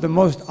offer the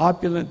most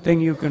opulent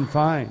thing you can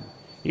find.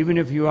 Even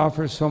if you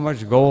offer so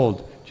much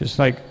gold. Just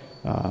like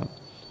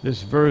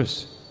this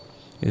verse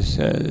is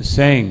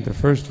saying, the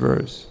first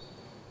verse,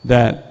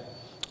 that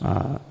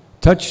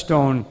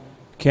touchstone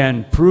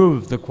can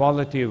prove the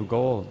quality of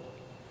gold.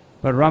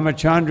 But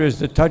Ramachandra is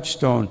the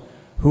touchstone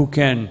who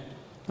can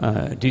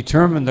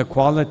determine the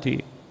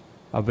quality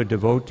of a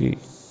devotee.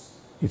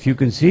 If you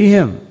can see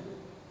him.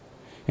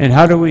 And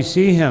how do we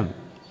see him?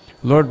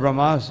 Lord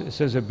Brahma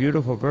says a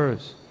beautiful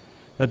verse,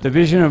 that the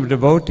vision of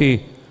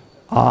devotee,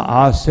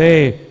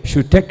 ase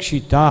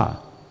shutekshita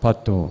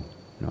pato,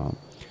 no,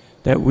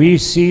 that we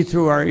see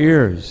through our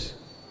ears.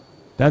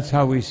 That's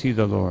how we see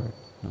the Lord.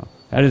 No,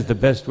 that is the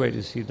best way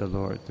to see the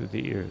Lord, through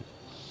the ears.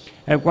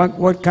 And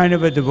what kind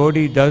of a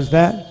devotee does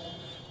that?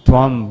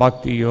 Tvam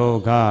bhakti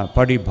yoga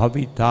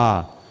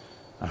paribhavita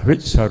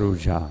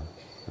hritsaruja.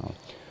 No.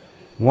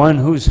 One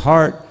whose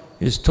heart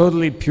is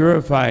totally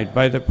purified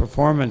by the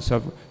performance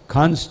of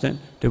constant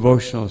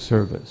devotional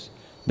service.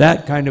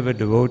 That kind of a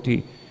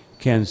devotee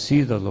can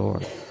see the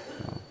Lord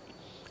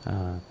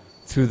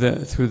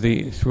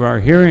through our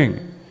hearing,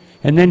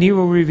 and then he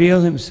will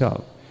reveal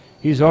himself.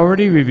 He's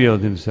already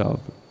revealed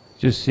himself.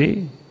 Just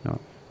see, no,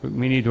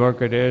 Rukmini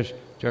Dwarkadesh,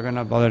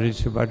 Jagannath Baladev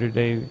Subhadra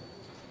Devi,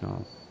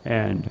 no,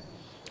 and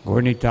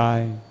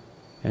Gornitai,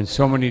 and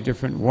so many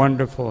different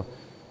wonderful.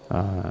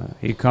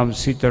 He comes,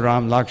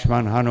 Sitaram,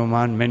 Lakshman,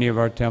 Hanuman, many of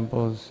our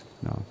temples.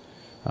 No.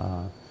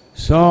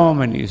 So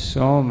many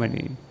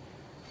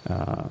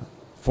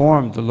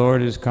forms the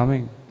Lord is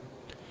coming.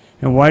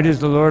 And why does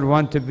the Lord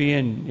want to be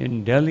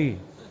in Delhi,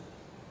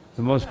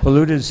 the most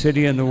polluted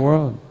city in the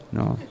world?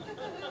 No.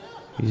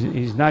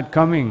 He's not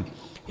coming.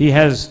 He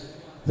has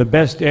the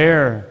best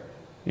air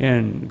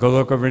in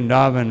Goloka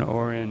Vrindavan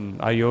or in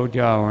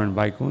Ayodhya or in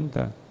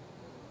Vaikuntha.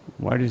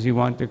 Why does he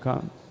want to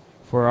come?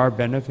 For our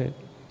benefit.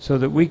 So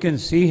that we can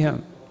see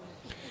him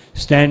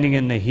standing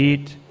in the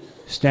heat,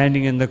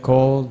 standing in the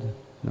cold.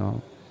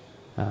 No,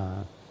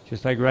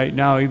 just like right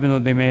now, even though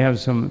they may have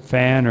some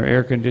fan or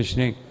air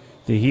conditioning,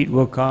 the heat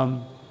will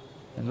come,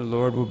 and the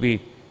Lord will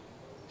be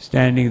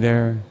standing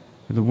there.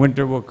 The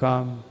winter will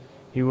come,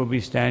 he will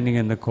be standing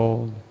in the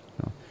cold.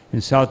 No.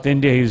 In South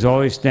India, he's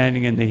always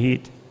standing in the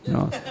heat.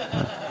 No.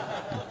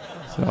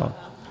 So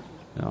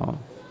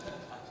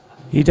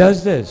he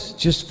does this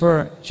just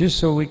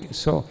so we.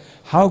 So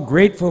how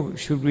grateful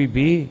should we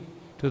be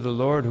to the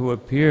Lord who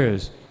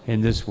appears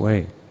in this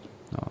way?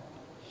 No.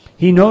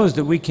 He knows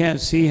that we can't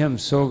see him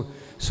so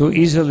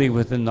easily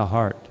within the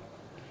heart.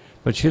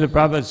 But Srila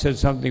Prabhupada said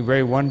something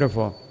very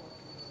wonderful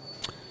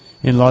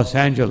in Los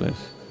Angeles.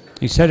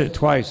 He said it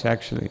twice,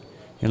 actually,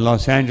 in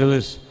Los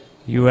Angeles,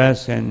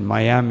 US, and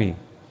Miami.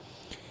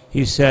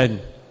 He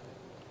said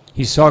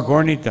he saw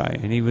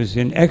Gornitai and he was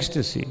in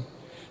ecstasy,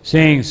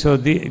 saying, so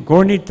the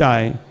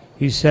Gornitai,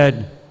 he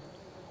said,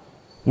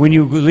 when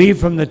you leave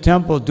from the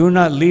temple, do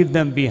not leave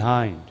them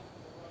behind.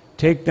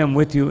 Take them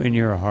with you in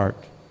your heart.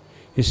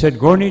 He said,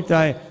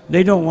 Gornitai,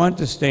 they don't want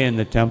to stay in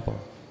the temple.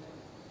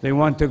 They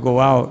want to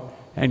go out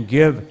and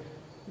give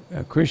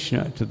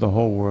Krishna to the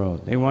whole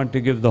world. They want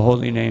to give the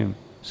holy name.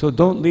 So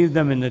don't leave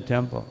them in the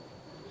temple.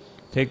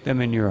 Take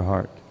them in your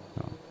heart.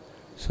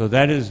 So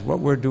that is what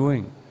we're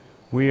doing.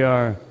 We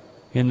are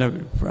in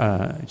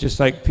the,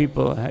 just like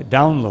people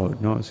download,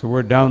 no? So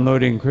we're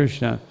downloading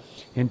Krishna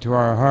into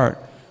our heart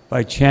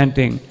by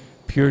chanting,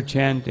 pure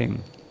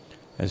chanting,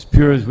 as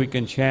pure as we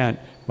can chant,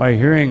 by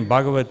hearing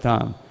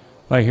Bhagavatam,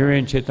 by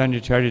hearing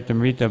Chaitanya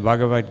Charitamrita,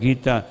 Bhagavad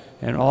Gita,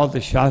 and all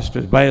the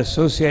Shastras, by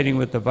associating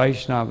with the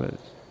Vaishnavas.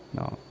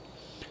 No.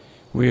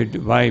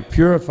 By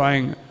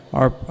purifying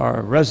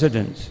our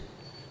residence,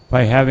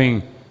 by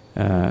having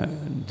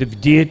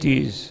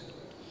deities,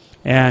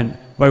 and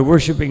by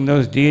worshiping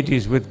those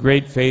deities with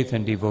great faith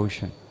and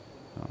devotion.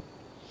 No.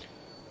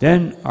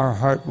 Then our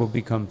heart will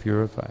become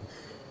purified.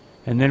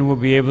 And then we'll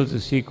be able to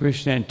see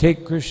Krishna and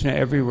take Krishna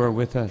everywhere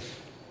with us.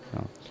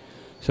 No.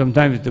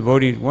 Sometimes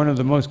devotees, one of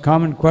the most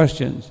common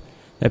questions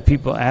that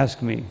people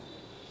ask me,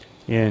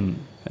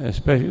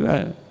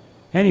 especially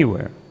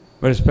anywhere,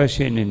 but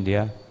especially in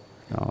India,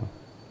 no,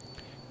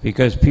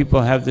 because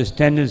people have this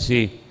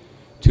tendency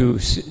to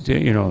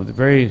the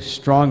very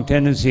strong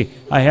tendency.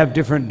 I have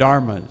different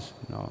dharmas.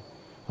 No.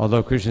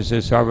 Although Krishna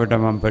says, Sarva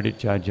Dharmam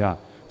Parityajya.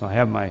 I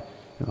have my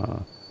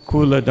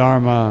Kula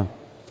Dharma,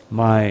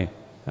 my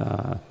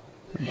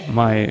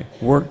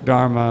work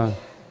dharma,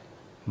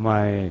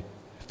 my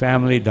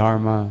family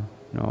dharma,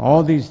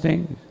 all these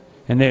things.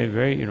 And they're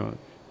very,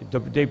 they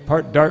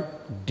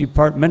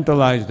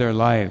departmentalize their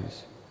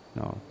lives.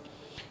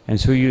 And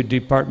so you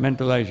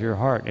departmentalize your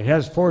heart. It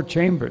has 4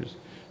 chambers.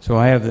 So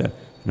I have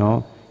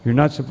you're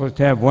not supposed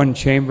to have one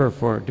chamber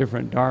for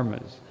different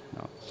dharmas.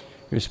 No.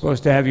 You're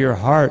supposed to have your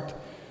heart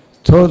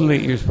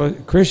totally,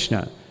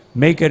 Krishna,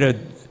 make it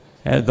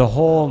the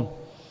whole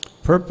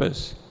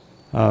purpose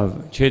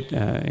of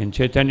in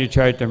Chaitanya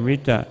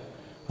Charitamrita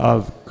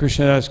of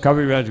Krishnadas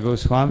Kaviraj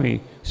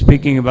Goswami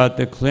speaking about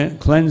the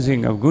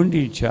cleansing of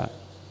Gundicha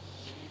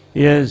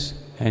is,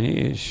 and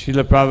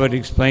Srila Prabhupada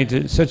explains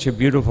it in such a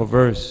beautiful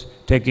verse,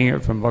 taking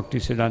it from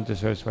Bhaktisiddhanta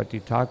Saraswati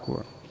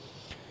Thakur,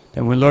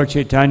 that when Lord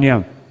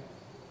Chaitanya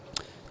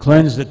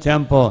cleansed the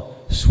temple,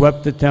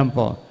 swept the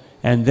temple,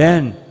 and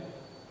then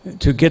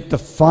to get the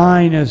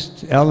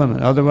finest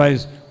element.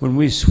 Otherwise, when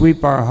we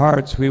sweep our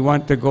hearts, we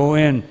want to go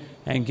in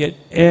and get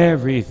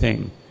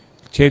everything.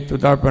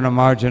 Chetvadarpana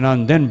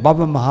marjanam, then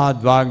Baba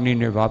Mahadvagni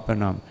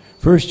Nirvapanam.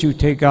 First you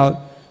take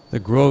out the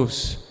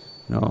gross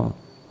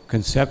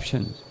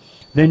conceptions.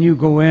 Then you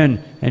go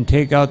in and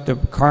take out the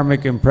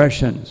karmic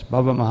impressions.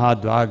 Baba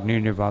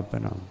Mahadvagni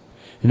Nirvapanam.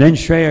 And then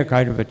Shreya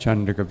Kairava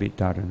Chandrika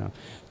Vitaranam.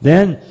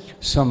 Then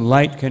some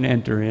light can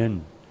enter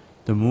in.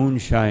 The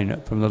moonshine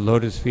from the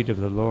lotus feet of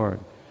the Lord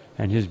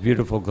and his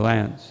beautiful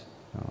glance.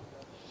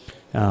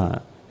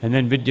 And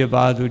then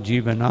Vidyavadu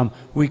Jivanam.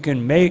 We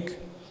can make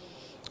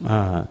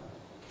the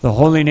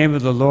holy name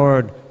of the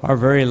Lord our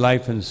very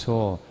life and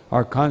soul,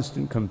 our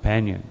constant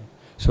companion.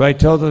 So I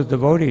tell those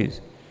devotees,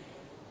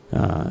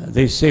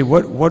 they say,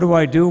 what do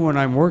I do when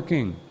I'm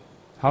working?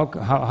 What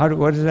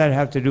does that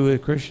have to do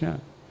with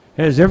Krishna?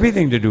 It has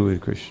everything to do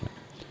with Krishna.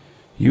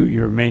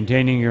 You're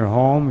maintaining your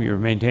home, you're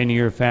maintaining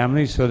your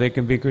family so they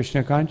can be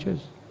Krishna conscious.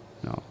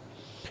 No.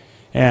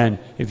 And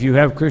if you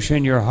have Krishna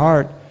in your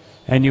heart,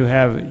 and you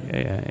have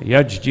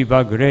Yaj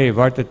Jivagre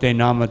Vartate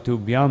Nama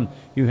Tubhyam,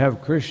 you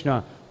have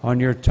Krishna on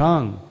your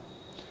tongue,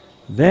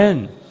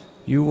 then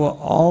you will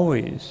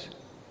always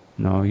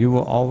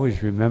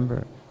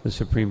remember the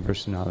Supreme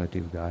Personality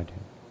of Godhead.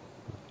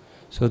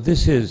 So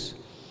this is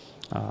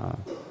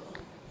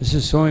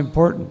so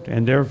important,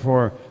 and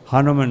therefore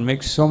Hanuman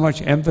makes so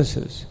much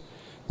emphasis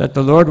that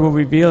the Lord will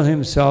reveal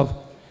himself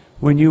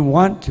when you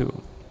want to.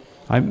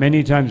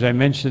 Many times I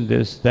mentioned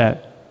this,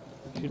 that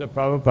Srila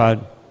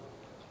Prabhupada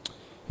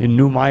in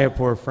New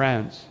Mayapur,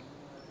 France,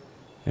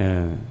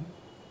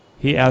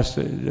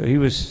 he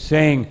was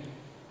saying,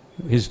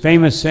 his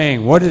famous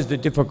saying, what is the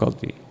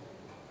difficulty?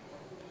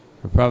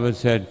 The Prabhupada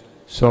said,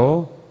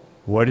 so,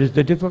 what is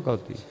the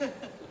difficulty?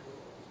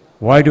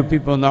 Why do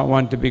people not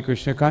want to be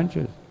Krishna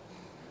conscious?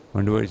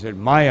 One devotee said,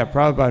 Maya,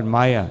 Prabhupada,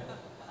 Maya.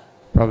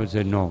 Prabhupada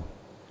said, no.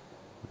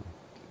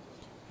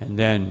 And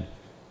then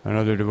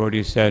another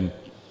devotee said,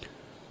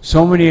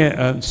 so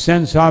many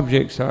sense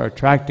objects are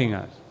attracting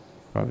us.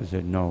 Prabhupada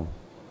said, no.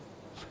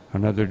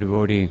 Another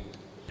devotee,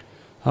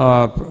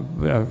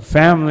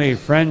 family,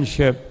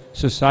 friendship,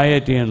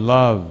 society, and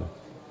love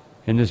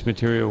in this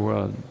material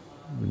world.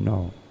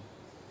 No.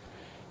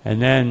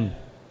 And then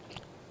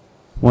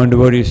one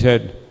devotee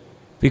said,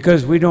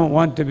 because we don't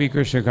want to be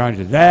Krishna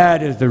conscious.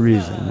 That is the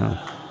reason. No.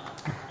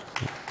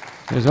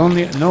 There's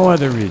only no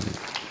other reason.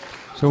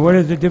 So what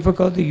is the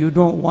difficulty? You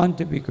don't want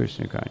to be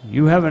Krishna conscious.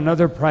 You have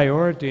another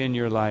priority in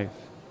your life.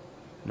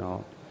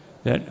 No.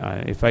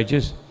 That if I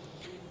just...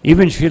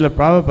 Even Srila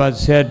Prabhupada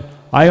said,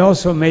 I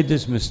also made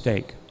this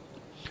mistake.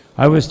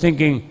 I was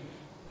thinking,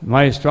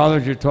 my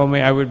astrologer told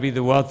me I would be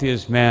the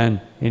wealthiest man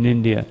in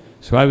India.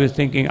 So I was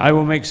thinking, I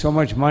will make so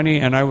much money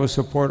and I will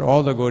support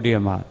all the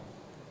Gaudiya Math.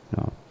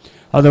 No.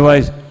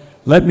 Otherwise,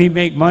 let me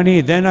make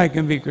money, then I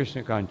can be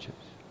Krishna conscious.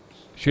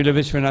 Srila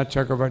Vishwanath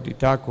Chakravarti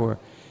Thakur,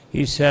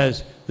 he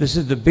says, this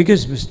is the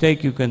biggest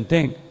mistake you can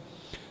think,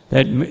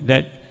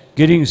 that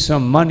getting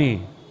some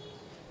money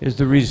is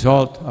the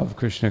result of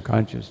Krishna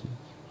consciousness.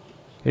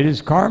 It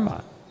is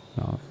karma.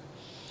 No.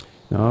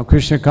 No,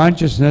 Krishna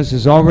consciousness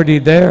is already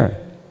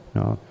there.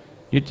 No.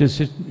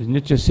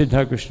 Nitya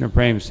Siddha Krishna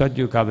Prem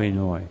Sadhu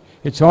Kavinoi.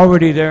 It's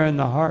already there in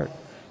the heart.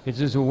 It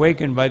is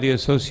awakened by the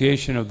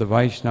association of the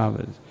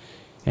Vaishnavas.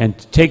 And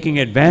taking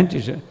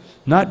advantage,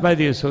 not by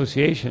the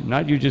association,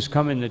 not you just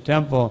come in the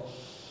temple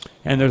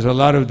and there's a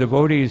lot of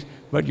devotees,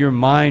 but your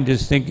mind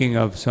is thinking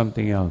of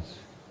something else.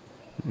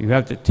 You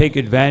have to take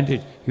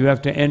advantage. You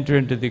have to enter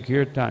into the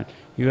kirtan.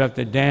 You have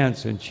to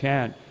dance and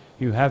chant.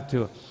 You have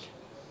to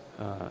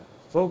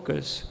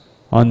focus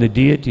on the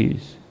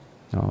deities.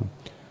 No.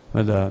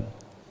 Well, the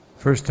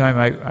first time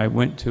I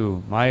went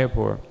to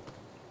Mayapur,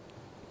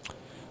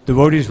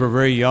 devotees were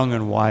very young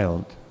and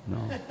wild.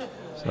 No.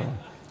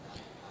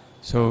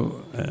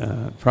 So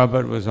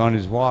Prabhupada was on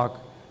his walk,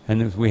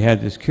 and we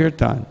had this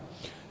kirtan.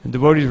 And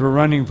devotees were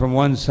running from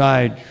one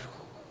side,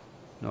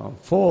 no,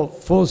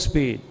 full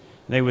speed.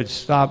 They would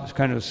stop,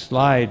 kind of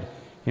slide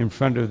in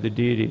front of the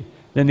deity.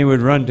 Then they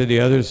would run to the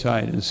other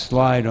side and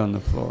slide on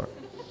the floor.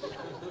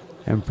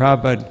 And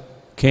Prabhupada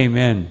came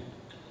in.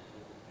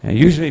 And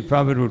usually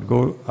Prabhupada would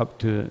go up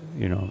to,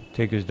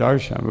 take his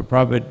darshan. But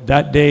Prabhupada,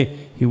 that day,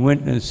 he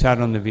went and sat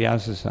on the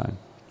Vyasasana.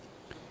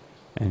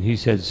 And he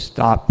said,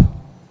 stop.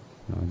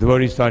 The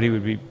devotees thought he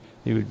would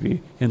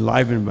be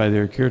enlivened by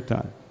their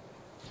kirtan.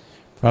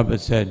 Prabhupada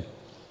said,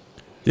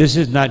 this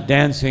is not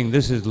dancing,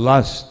 this is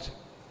lust.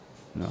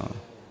 No.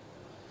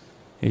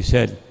 He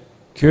said,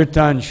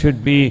 kirtan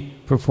should be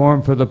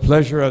performed for the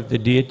pleasure of the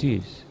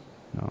deities.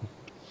 No.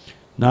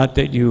 Not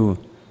that you,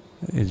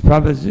 as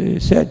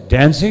Prabhupada said,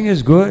 dancing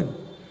is good,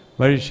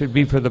 but it should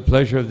be for the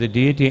pleasure of the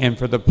deity and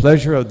for the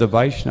pleasure of the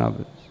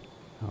Vaishnavas.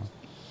 No.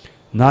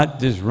 Not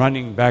this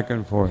running back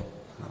and forth.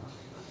 No.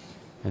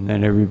 And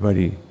then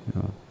everybody,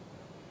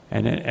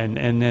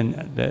 and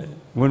then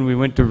when we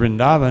went to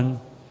Vrindavan,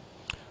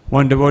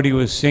 one devotee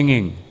was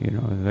singing,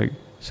 like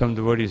some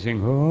devotees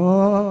sing,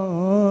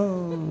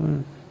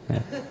 oh.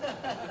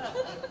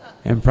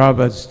 And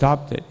Prabhupada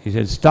stopped it. He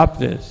said, stop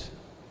this.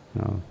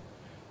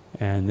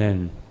 And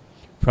then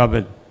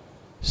Prabhupada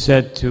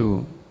said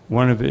to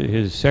one of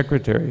his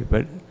secretary,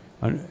 but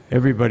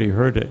everybody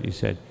heard it, he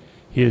said,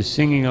 he is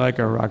singing like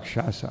a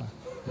Rakshasa.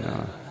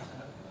 No.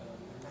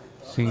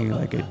 Singing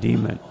like a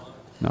demon.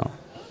 No.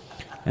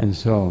 And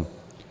so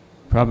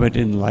Prabhupada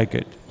didn't like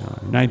it.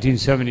 In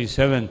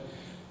 1977,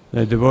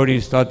 the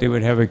devotees thought they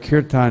would have a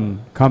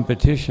kirtan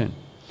competition.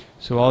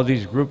 So all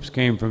these groups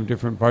came from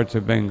different parts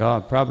of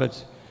Bengal.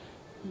 Prabhupada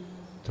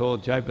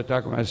told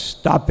Jayapataka Maharaj,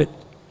 stop it.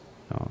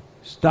 No,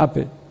 stop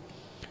it.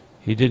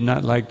 He did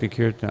not like the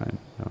kirtan.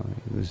 No,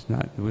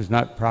 it was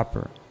not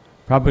proper.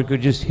 Prabhupada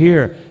could just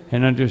hear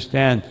and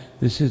understand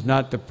this is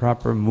not the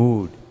proper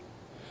mood.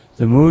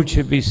 The mood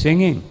should be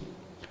singing.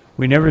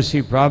 We never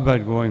see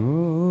Prabhupada going,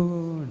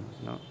 ooh,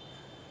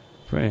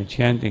 no,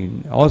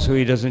 chanting. Also,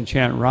 he doesn't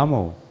chant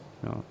Ramo.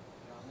 No,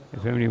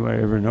 if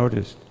anybody ever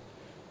noticed.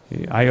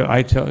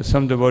 I tell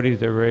some devotees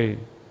they're very,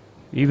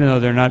 even though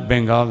they're not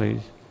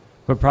Bengalis,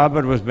 but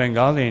Prabhupada was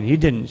Bengali and he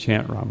didn't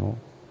chant Ramo.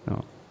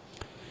 No.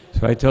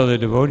 So I tell the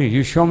devotees,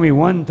 you show me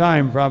one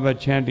time Prabhupada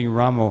chanting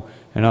Ramo,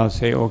 and I'll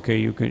say, okay,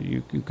 you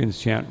can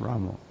chant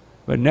Ramo.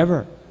 But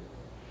never.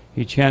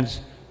 He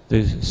chants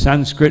the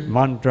Sanskrit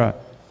mantra,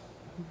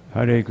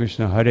 Hare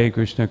Krishna,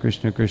 Krishna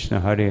Krishna,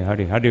 Hare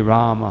Hare, Hare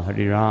Rama,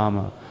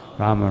 Rama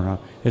Rama.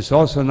 It's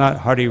also not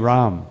Hare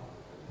Ram,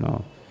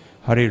 no,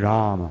 Hare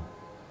Rama,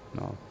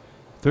 no.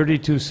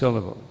 32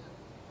 syllables,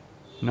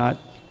 not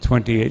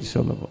 28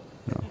 syllables.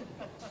 No.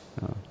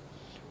 No.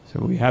 So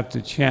we have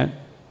to chant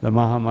the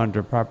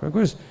Mahamantra properly. Of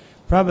course,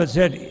 Prabhupada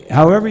said,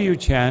 however you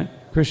chant,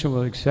 Krishna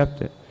will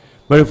accept it.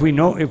 But if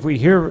we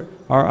hear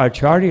our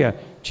Acharya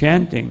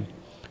chanting,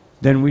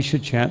 then we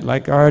should chant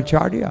like our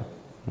Acharya.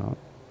 No.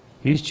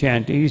 He's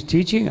chanting, he's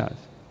teaching us.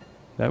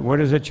 What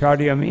does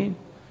Acharya mean?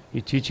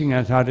 He's teaching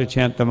us how to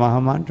chant the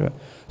Mahamantra.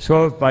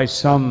 So if by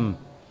some,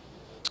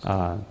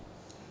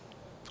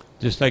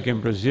 just like in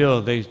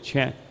Brazil, they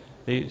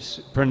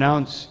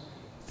pronounce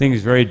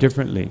things very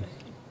differently.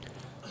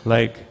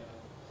 Like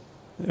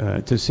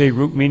to say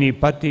Rukmini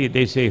Pati,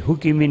 they say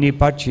Hukimini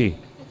Pachi.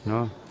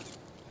 No?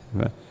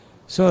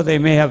 So they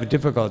may have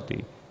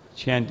difficulty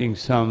chanting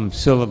some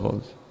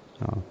syllables.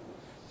 No?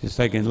 Just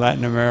like in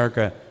Latin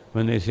America,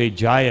 when they say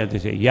Jaya, they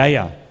say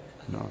Yaya,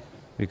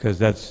 because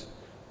that's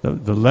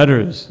the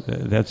letters,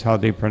 that's how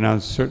they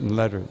pronounce certain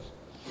letters.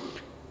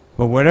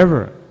 But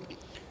whatever,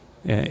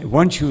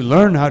 once you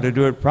learn how to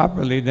do it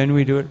properly, then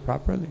we do it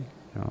properly.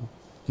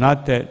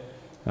 Not that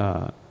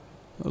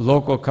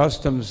local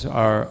customs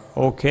are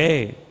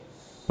okay,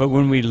 but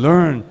when we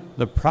learn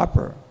the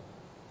proper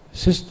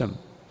system,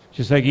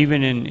 just like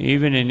even in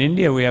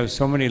India, we have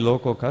so many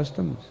local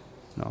customs,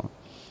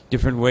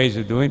 different ways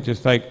of doing it.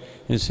 Just like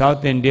in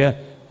South India,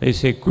 they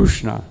say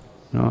Krishna,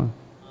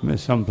 in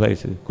some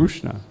places,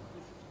 Krishna.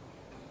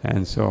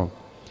 And so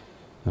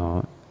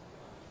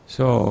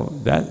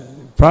that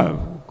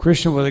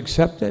Krishna will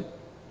accept it.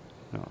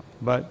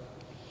 But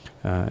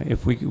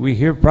if we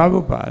hear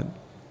Prabhupada,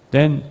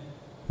 then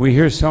we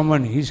hear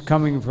someone, he's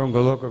coming from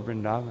Goloka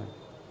Vrindavan.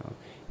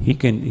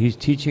 He's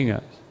teaching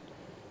us.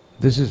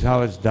 This is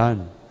how it's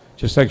done.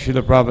 Just like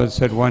Srila Prabhupada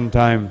said one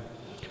time,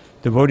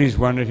 devotees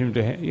wanted him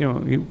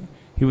to,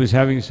 he was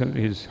having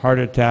his heart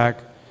attack,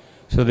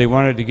 so they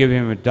wanted to give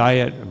him a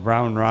diet of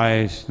brown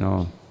rice,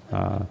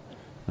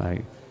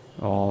 like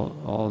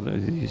all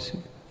these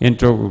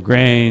integral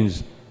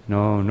grains,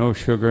 no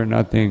sugar,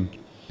 nothing.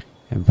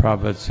 And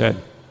Prabhupada said,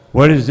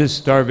 "What is this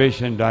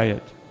starvation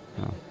diet?"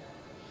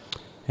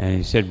 And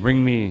he said,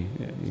 "Bring me."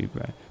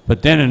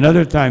 But then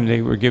another time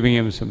they were giving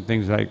him some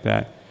things like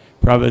that.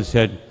 Prabhupada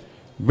said,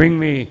 "Bring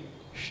me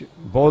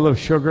bowl of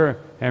sugar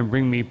and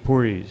bring me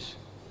puris."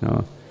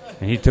 And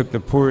he took the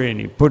puri and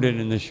he put it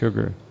in the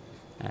sugar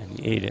and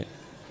he ate it.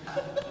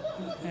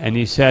 And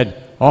he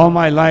said, "All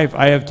my life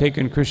I have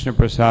taken Krishna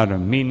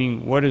Prasadam,"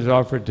 meaning what is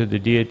offered to the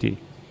deity.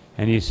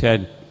 And he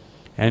said,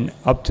 "And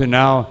up to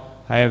now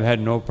I have had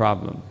no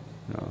problem."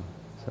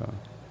 So,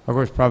 of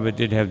course, Prabhupada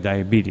did have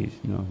diabetes,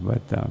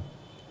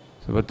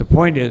 but the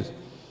point is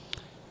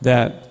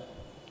that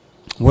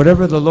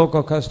whatever the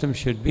local custom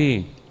should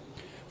be,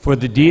 for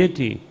the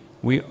deity,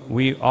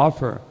 we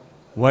offer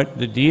what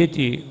the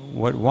deity,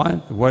 what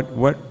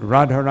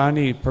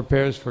Radharani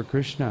prepares for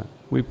Krishna,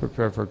 we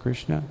prepare for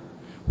Krishna.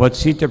 What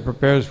Sita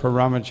prepares for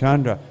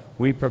Ramachandra,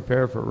 we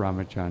prepare for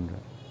Ramachandra.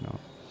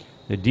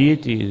 The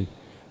deity,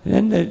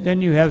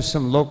 then you have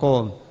some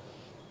local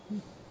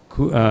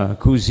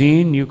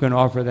cuisine, you can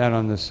offer that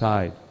on the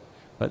side.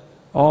 But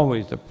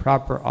always the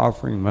proper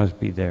offering must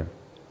be there.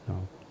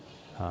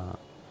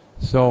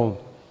 So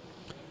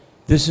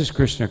this is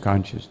Krishna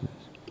consciousness.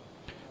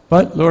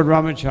 But Lord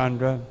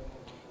Ramachandra,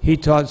 he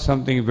taught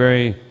something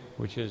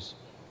which is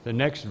the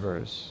next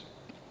verse,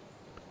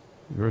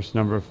 verse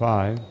number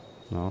 5.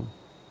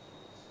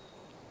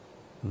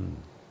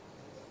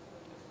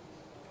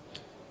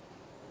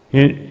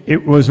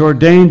 It was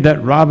ordained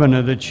that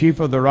Ravana, the chief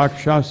of the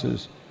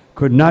Rakshasas,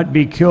 could not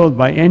be killed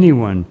by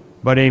anyone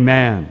but a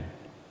man.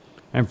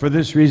 And for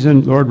this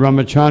reason, Lord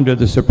Ramachandra,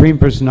 the Supreme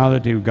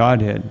Personality of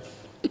Godhead,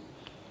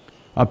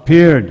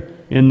 appeared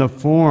in the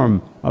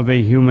form of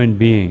a human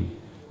being.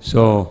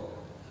 So,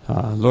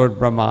 Lord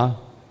Brahma,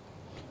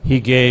 he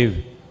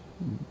gave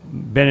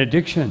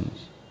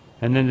benedictions,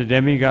 and then the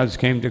demigods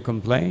came to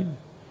complain.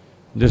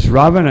 This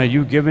Ravana,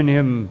 you've given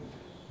him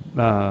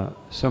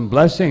some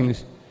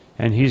blessings,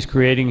 and he's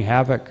creating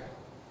havoc.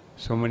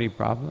 So many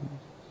problems.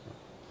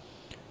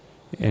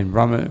 And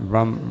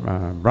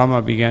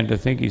Brahma began to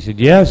think, he said,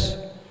 yes,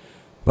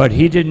 but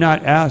he did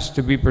not ask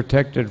to be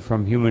protected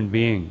from human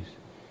beings.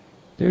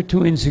 They're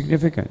too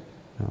insignificant.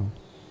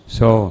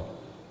 So,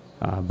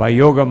 by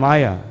Yoga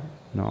Maya,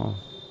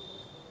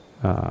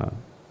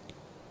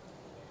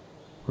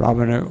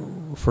 Ravana,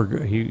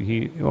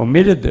 he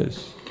omitted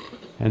this.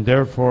 And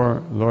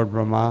therefore, Lord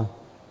Brahma,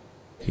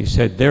 he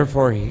said,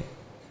 therefore,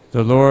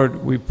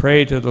 we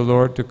pray to the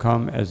Lord to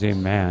come as a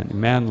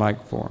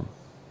man-like form.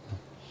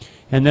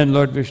 And then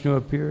Lord Vishnu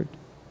appeared.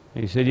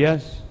 And he said,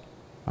 yes,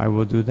 I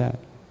will do that.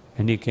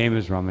 And he came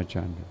as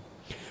Ramachandra.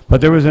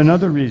 But there was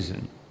another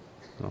reason.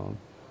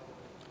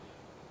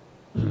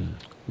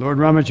 Lord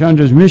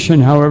Ramachandra's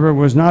mission, however,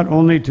 was not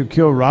only to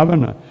kill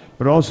Ravana,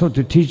 but also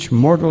to teach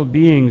mortal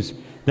beings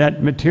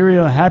that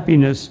material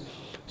happiness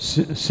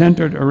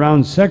centered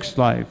around sex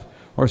life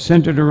or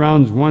centered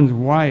around one's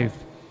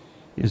wife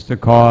is the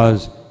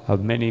cause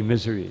of many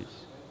miseries.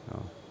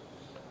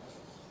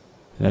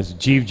 That's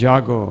Jeev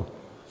Jago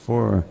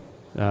for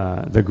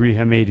the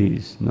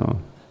Grihamedis.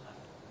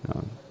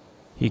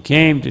 He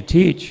came to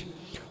teach,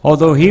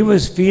 although he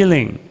was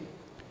feeling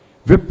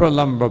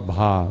Vipralambha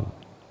Bhav.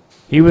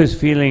 He was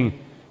feeling,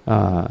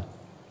 as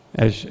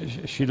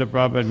Srila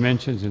Prabhupada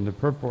mentions in the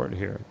purport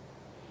here,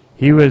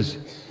 he was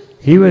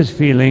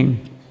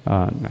feeling,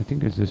 I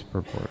think it's this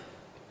purport,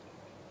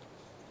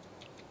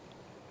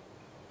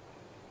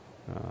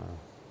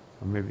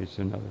 or maybe it's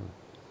another one.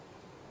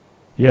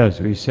 Yes,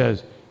 so he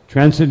says,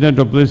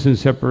 transcendental bliss and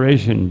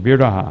separation,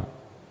 viraha.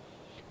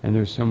 And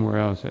there's somewhere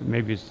else,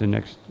 maybe it's the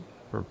next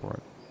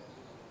purport.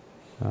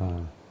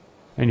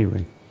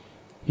 Anyway,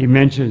 he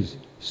mentions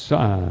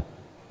Sattvika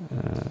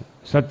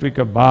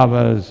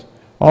Bhavas,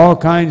 all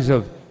kinds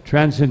of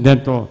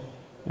transcendental,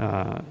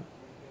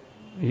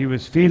 he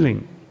was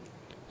feeling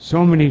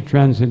so many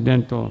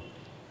transcendental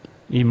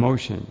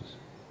emotions.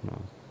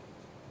 No.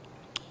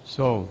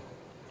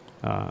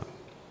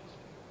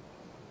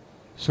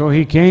 So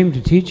he came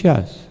to teach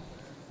us,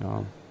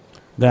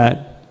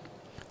 that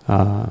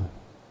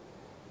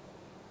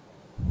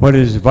what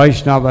is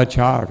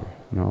Vaishnavachar,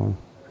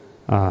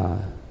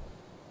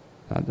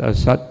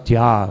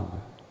 Satyag,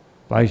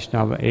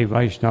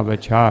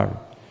 Vaishnavachar,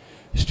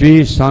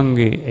 Sri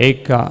Sangi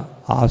Eka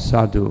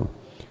Asadu,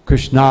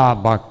 Krishna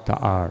Bhakta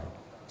Ar.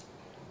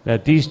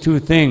 That these two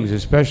things,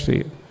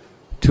 especially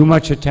too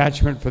much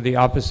attachment for the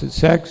opposite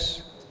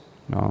sex,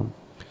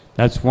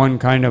 that's one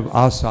kind of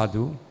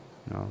asadu,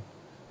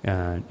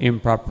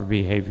 improper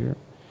behavior.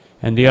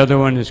 And the other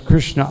one is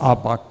Krishna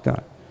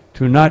abhakta,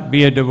 to not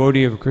be a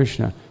devotee of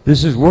Krishna.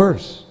 This is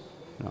worse.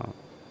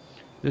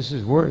 This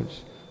is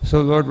worse.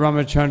 So Lord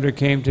Ramachandra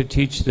came to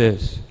teach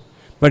this.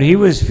 But he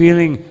was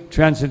feeling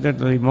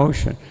transcendental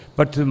emotion.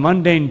 But to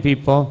mundane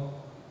people,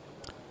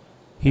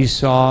 he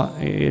saw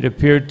it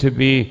appeared to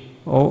be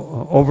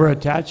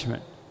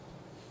over-attachment.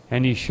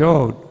 And he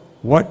showed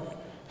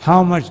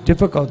how much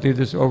difficulty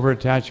this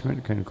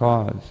over-attachment can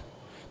cause.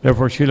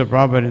 Therefore, Srila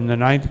Prabhupada in the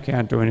 9th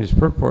canto in his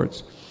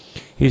purports,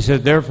 he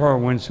said, therefore,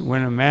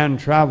 when a man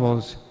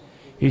travels,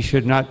 he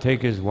should not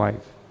take his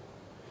wife.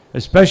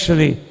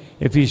 Especially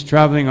if he's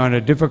traveling on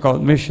a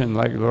difficult mission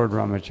like Lord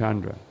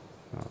Ramachandra.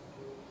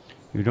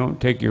 You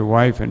don't take your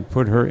wife and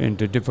put her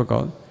into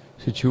difficult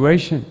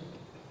situation.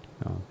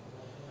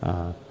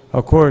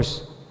 Of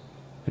course,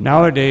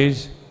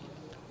 nowadays,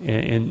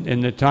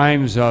 in the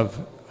times of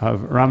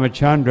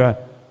Ramachandra,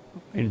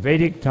 in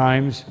Vedic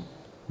times,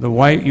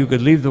 you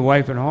could leave the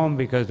wife at home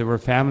because there were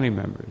family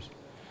members.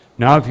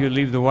 Now if you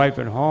leave the wife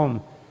at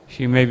home,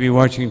 she may be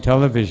watching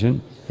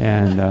television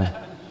and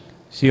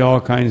see all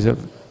kinds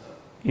of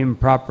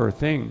improper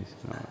things.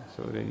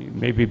 So it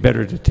may be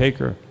better to take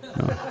her.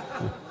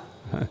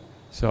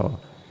 So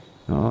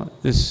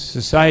this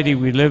society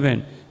we live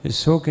in is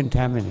so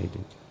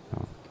contaminated.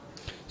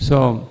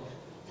 So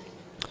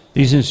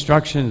these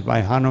instructions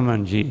by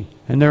Hanumanji,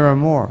 and there are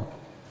more.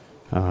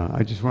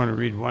 I just want to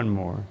read one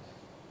more,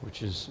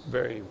 which is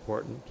very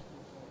important.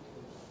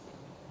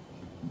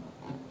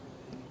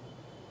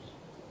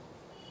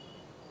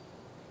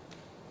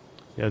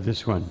 Yeah,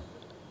 this one.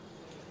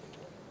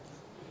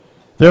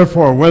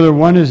 Therefore, whether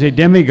one is a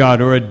demigod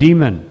or a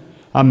demon,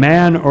 a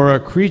man or a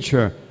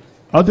creature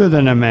other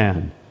than a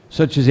man,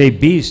 such as a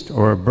beast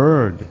or a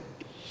bird,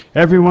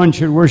 everyone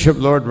should worship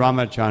Lord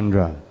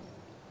Ramachandra,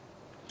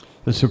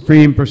 the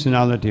Supreme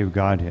Personality of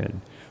Godhead,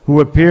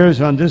 who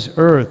appears on this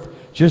earth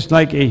just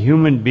like a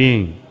human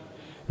being.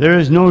 There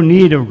is no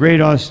need of great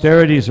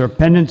austerities or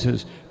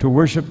penances to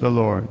worship the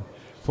Lord,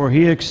 for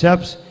he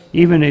accepts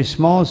even a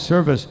small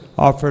service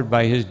offered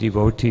by his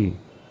devotee.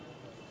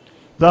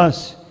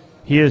 Thus,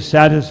 he is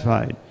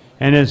satisfied,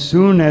 and as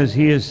soon as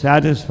he is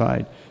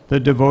satisfied, the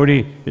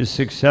devotee is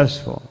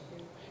successful.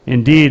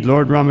 Indeed,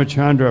 Lord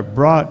Ramachandra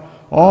brought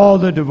all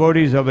the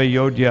devotees of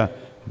Ayodhya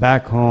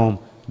back home,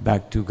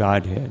 back to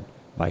Godhead,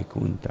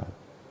 Vaikuntha.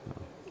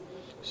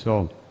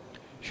 So,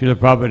 Srila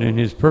Prabhupada in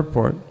his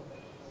purport,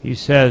 he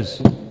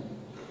says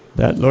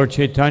that Lord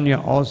Chaitanya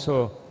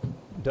also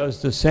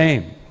does the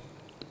same.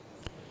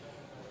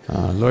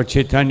 Lord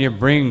Chaitanya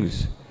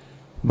brings,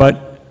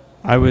 but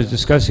I was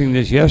discussing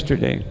this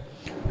yesterday,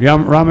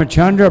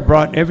 Ramachandra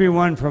brought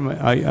everyone from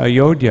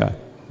Ayodhya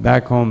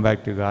back home,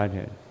 back to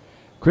Godhead.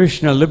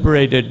 Krishna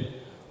liberated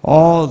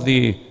all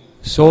the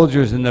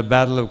soldiers in the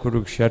battle of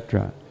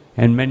Kurukshetra,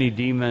 and many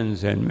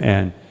demons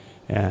and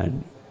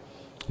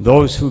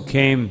those who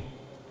came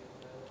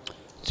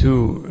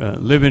to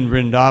live in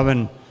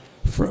Vrindavan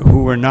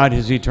who were not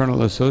his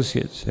eternal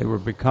associates. They were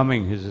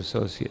becoming his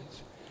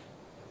associates.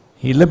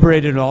 He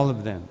liberated all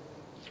of them.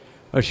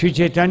 Sri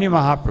Chaitanya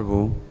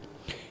Mahaprabhu,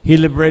 he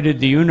liberated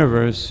the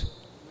universe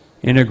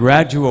in a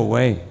gradual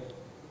way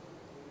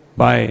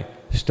by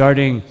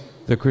starting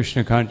the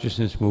Krishna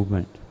consciousness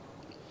movement.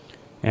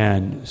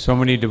 And so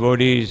many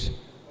devotees,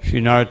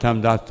 Sri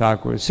Narottam Das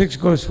Thakur, 6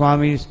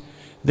 Goswamis,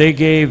 they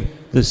gave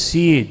the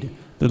seed,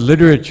 the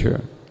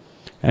literature.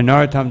 And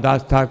Narottam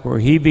Das Thakur,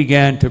 he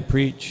began to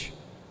preach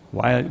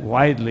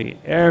widely,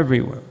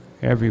 everywhere,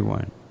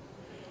 everyone.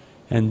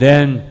 And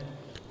then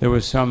there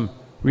was some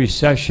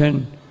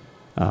recession.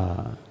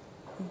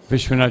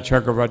 Vishwanath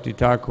Chakravarti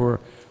Thakur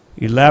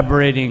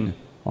elaborating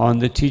on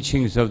the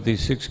teachings of the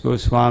 6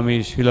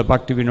 Goswamis, Srila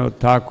Bhaktivinoda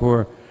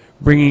Thakur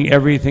bringing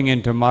everything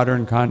into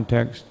modern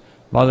context,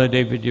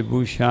 Baladeva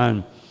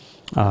Vijayabhushan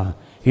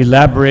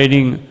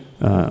elaborating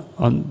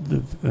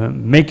on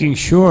making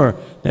sure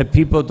that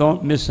people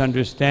don't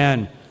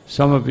misunderstand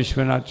some of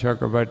Vishwanath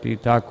Chakravarti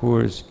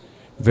Thakur's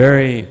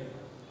very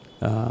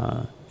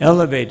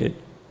elevated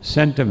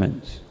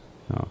sentiments.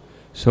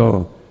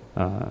 So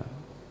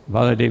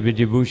Baladeva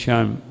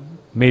Vijayabhushan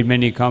made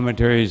many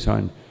commentaries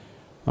on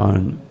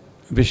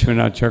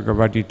Vishwanath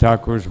Chakravarti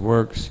Thakur's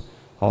works,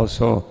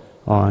 also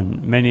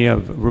on many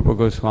of Rupa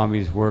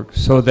Goswami's works,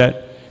 so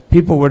that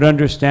people would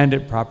understand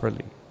it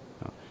properly.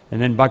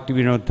 And then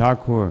Bhaktivinoda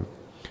Thakur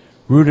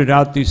rooted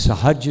out the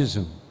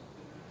Sahajism,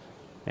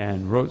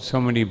 and wrote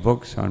so many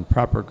books on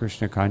proper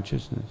Krishna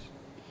consciousness.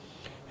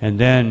 And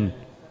then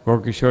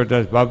Gaurkishore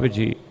Das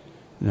Babaji,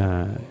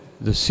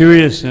 the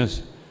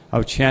seriousness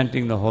of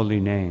chanting the holy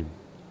name.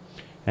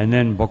 And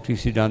then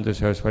Bhaktisiddhanta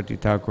Saraswati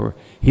Thakur,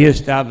 he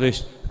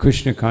established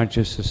Krishna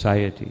Conscious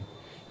Society.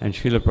 And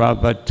Srila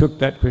Prabhupada took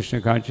that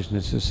Krishna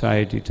Consciousness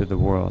Society to the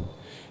world.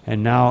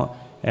 And now,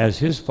 as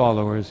his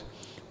followers,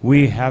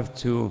 we have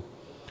to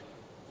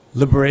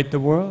liberate the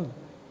world.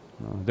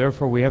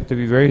 Therefore, we have to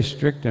be very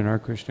strict in our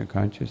Krishna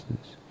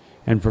consciousness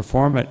and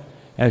perform it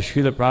as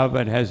Srila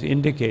Prabhupada has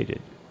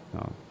indicated.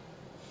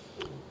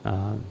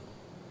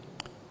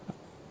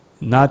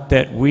 Not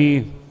that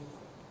we,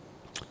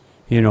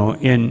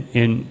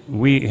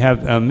 we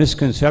have a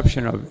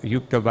misconception of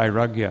Yukta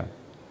Vairagya,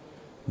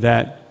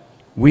 that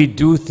we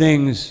do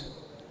things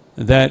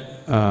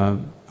that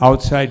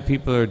outside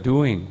people are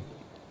doing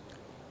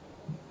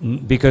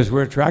because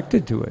we're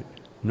attracted to it.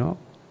 No.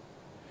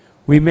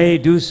 We may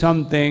do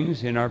some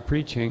things in our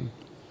preaching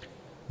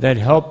that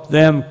help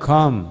them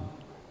come,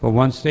 but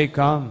once they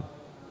come,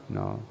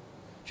 no.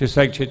 Just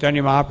like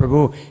Chaitanya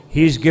Mahaprabhu,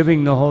 he's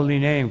giving the holy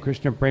name,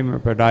 Krishna Prema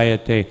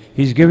Pradayate.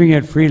 He's giving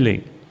it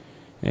freely,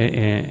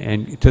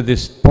 and to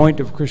this point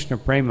of Krishna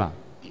Prema.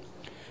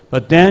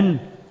 But then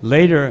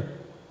later,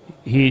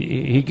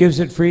 he gives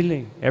it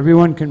freely.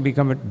 Everyone can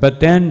become it. But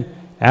then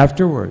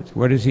afterwards,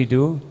 what does he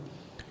do?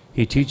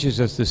 He teaches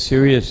us the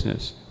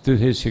seriousness through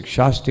his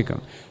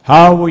Shikshastikam.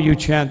 How will you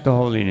chant the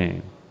holy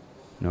name?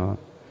 No,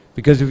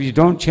 because if you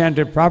don't chant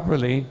it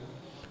properly,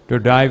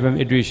 Dodaivam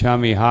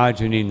Idrishami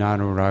Hajani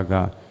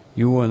Nanuraga,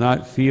 you will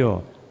not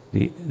feel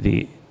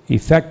the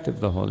effect of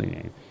the holy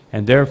name.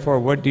 And therefore,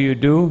 what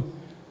do?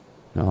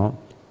 No,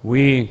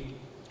 we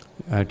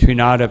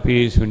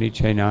Trinadapi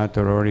Sunichena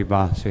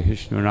Tororiba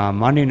Sahishnuna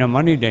Manina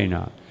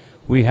Manidena.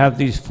 We have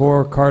these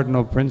four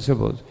cardinal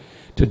principles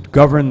to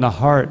govern the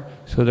heart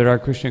so that our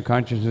Krishna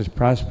consciousness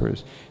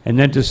prospers. And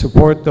then to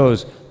support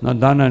those,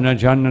 Nadana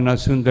Najana Na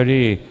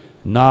Sundari,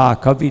 Na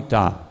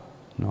Kavita,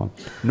 no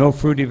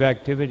fruitive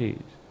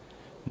activities.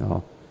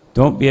 No,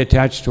 don't be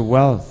attached to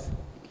wealth.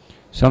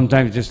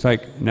 Sometimes, just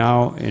like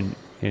now in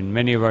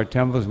many of our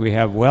temples, we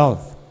have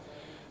wealth.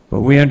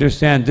 But we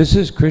understand this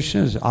is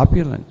Krishna's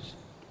opulence.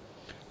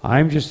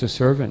 I'm just a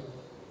servant.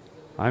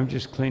 I'm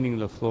just cleaning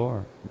the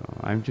floor. No,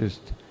 I'm just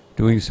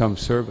doing some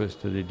service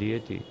to the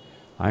deity.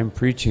 I'm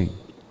preaching.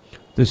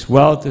 This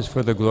wealth is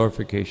for the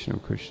glorification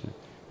of Krishna.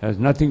 It has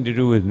nothing to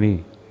do with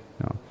me.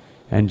 No.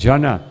 And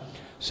jhana,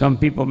 some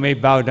people may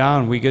bow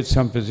down. We get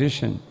some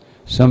position.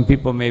 Some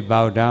people may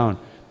bow down.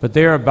 But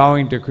they are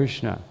bowing to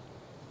Krishna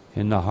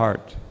in the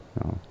heart,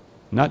 no,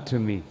 not to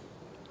me.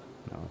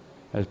 No.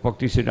 As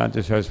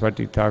Bhaktisiddhanta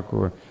Saraswati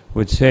Thakur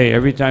would say,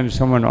 every time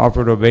someone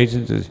offered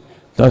obeisances,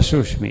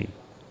 Dasushmi,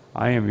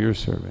 I am your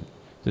servant.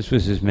 This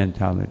was his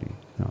mentality.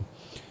 No.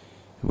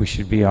 We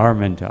should be our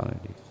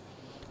mentality.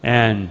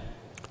 And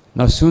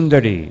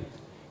Nasundari,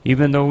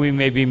 even though we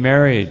may be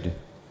married,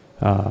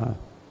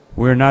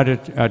 we're not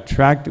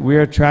attracted.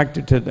 We're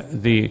attracted to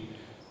the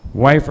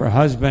wife or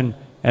husband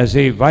as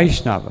a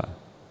Vaishnava,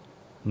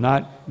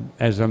 not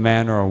as a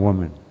man or a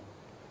woman.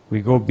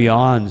 We go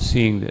beyond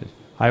seeing this.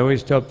 I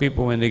always tell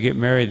people when they get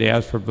married, they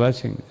ask for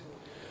blessings.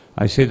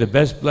 I say the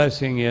best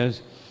blessing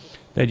is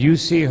that you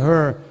see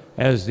her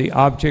as the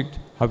object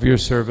of your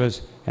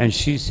service and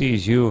she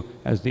sees you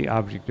as the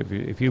object of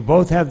you. If you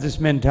both have this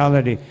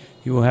mentality,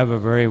 you will have a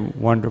very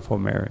wonderful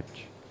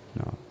marriage.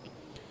 No.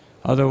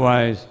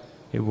 Otherwise,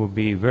 it will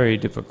be very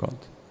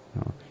difficult.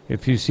 No.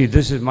 If you see,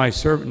 this is my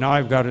servant, now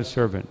I've got a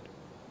servant.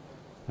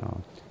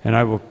 No. And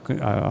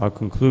I'll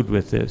conclude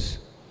with this.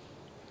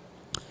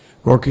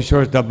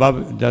 Gaurkishore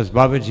Das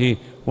Babaji,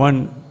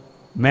 one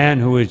man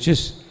who was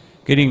just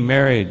getting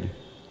married,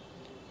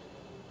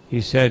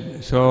 he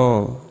said,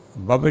 so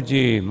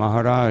Babaji,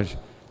 Maharaj,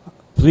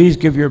 please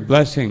give your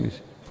blessings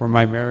for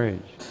my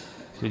marriage.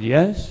 He said,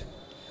 yes,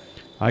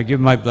 I give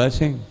my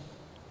blessing.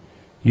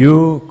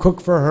 You cook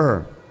for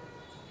her.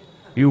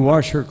 You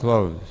wash her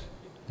clothes.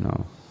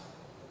 No.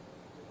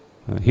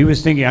 He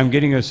was thinking, I'm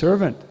getting a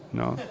servant.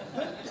 No.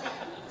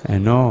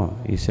 And no,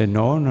 he said,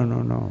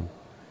 no.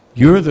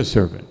 You're the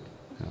servant.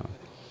 No.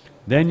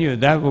 Then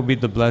that will be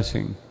the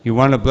blessing. You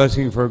want a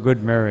blessing for a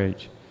good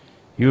marriage.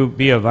 You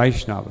be a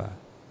Vaishnava.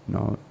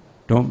 No,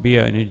 don't be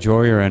an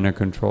enjoyer and a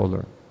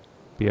controller.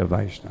 Be a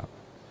Vaishnava.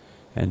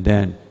 And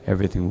then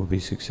everything will be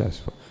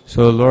successful.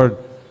 So Lord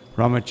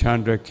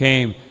Ramachandra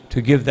came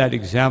to give that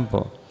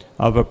example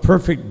of a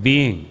perfect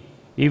being,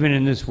 even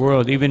in this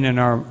world, even in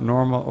our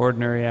normal,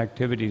 ordinary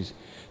activities,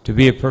 to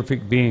be a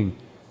perfect being,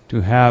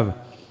 to have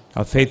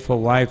a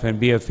faithful wife and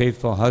be a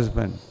faithful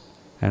husband,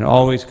 and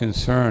always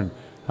concerned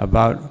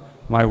about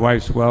my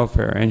wife's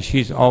welfare, and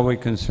she's always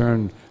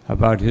concerned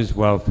about his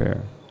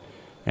welfare,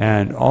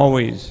 and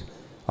always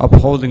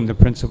upholding the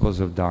principles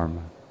of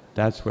Dharma.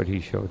 That's what he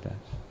showed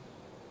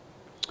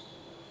us.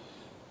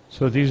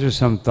 So these are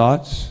some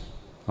thoughts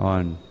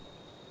on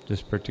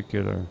this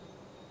particular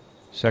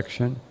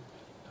section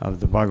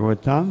of the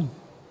Bhagavatam.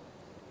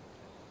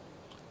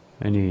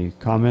 Any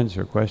comments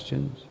or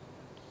questions?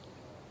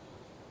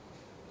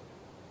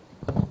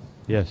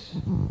 Yes.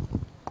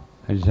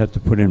 I just have to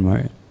put in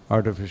my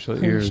artificial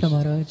ears. Krishna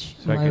Maharaj,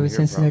 so I my can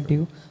obeisance hear is to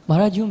you.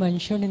 Maharaj, you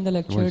mentioned in the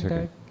lecture One that...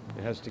 second.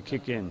 It has to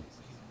kick in.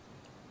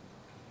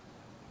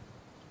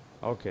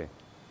 Okay.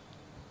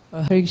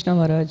 Hare Krishna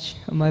Maharaj,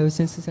 my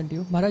obeisance is to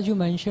you. Maharaj, you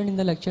mentioned in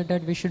the lecture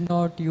that we should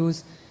not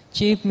use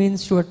cheap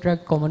means to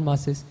attract common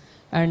masses,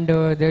 and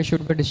there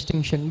should be a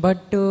distinction.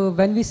 But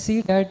when we see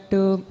that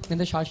in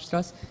the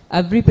Shastras,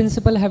 every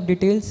principle have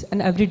details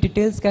and every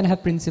details can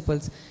have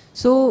principles.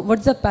 So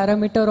what's the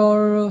parameter,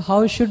 or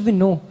how should we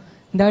know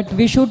that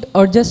we should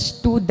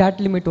adjust to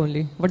that limit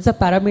only? What's the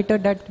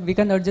parameter that we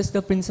can adjust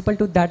the principle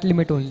to that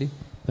limit only?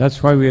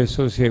 That's why we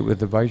associate with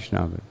the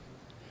Vaishnavas.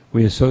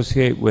 We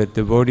associate with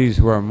devotees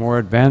who are more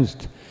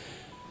advanced,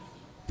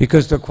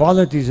 because the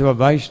qualities of a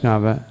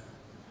Vaishnava,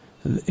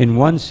 in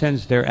one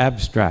sense, they're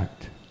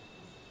abstract.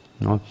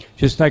 No?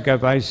 Just like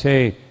if I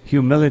say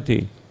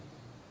humility,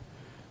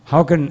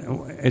 how can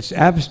it's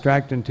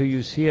abstract until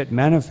you see it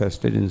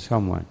manifested in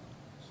someone?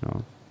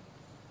 No?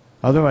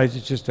 Otherwise,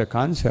 it's just a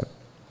concept.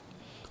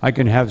 I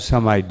can have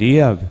some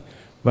idea of,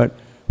 but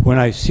when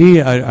I see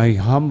a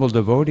humble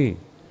devotee,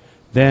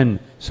 then,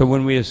 so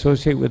when we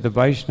associate with the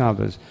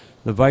Vaishnavas,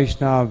 the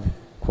Vaishnava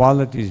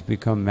qualities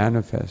become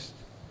manifest.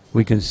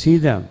 We can see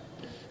them,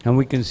 and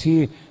we can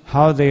see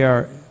how they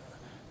are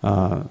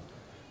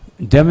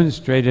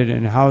demonstrated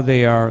and how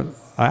they are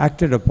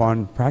acted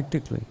upon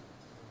practically.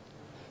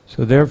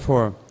 So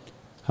therefore,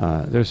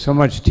 there's so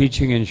much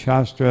teaching in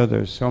Shastra,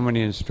 there's so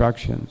many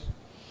instructions,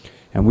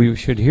 and we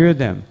should hear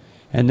them.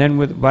 And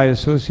then by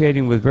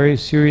associating with very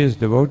serious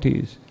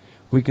devotees,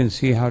 we can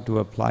see how to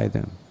apply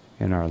them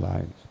in our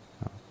lives.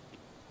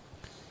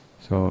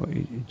 So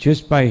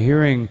just by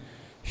hearing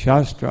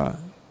Shastra,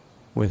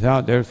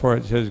 therefore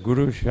it says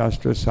Guru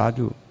Shastra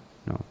Sadhu.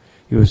 No.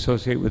 You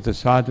associate with the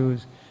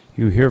sadhus,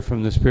 you hear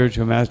from the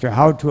spiritual master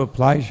how to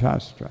apply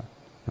Shastra.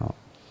 No.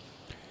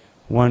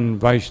 One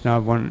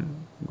Vaishnava,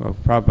 one of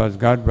Prabhupada's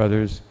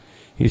godbrothers,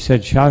 he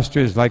said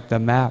Shastra is like the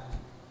map,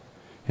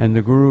 and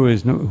the Guru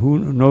is who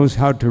knows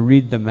how to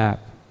read the map.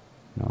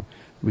 No.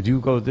 Would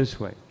you go this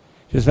way?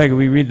 Just like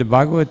we read the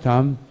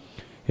Bhagavatam,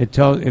 it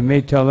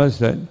may tell us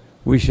that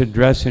we should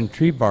dress in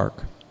tree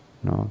bark.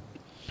 No.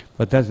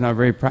 But that's not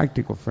very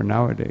practical for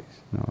nowadays.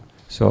 No.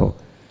 So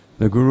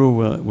the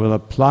Guru will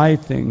apply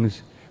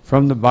things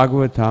from the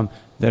Bhagavatam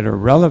that are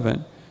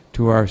relevant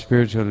to our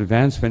spiritual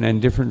advancement and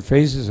different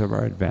phases of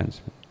our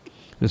advancement.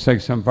 Just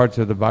like some parts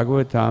of the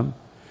Bhagavatam,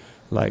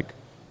 like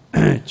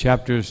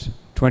chapters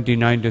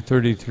 29 to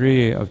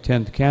 33 of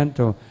 10th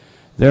canto,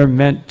 they're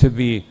meant to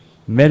be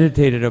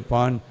meditated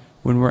upon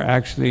when we're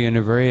actually in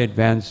a very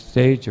advanced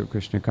stage of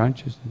Krishna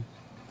consciousness.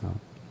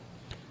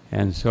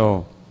 And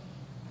so,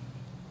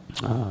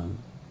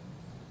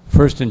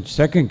 first and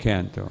second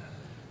canto,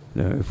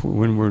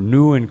 when we're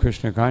new in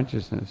Krishna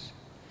consciousness,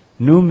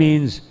 new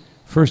means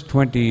first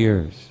 20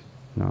 years.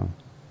 No,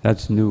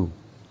 that's new.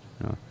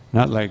 No,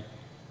 not like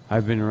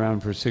I've been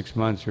around for 6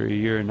 months or a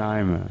year and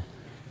I'm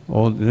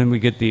old. Then we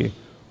get the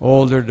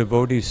older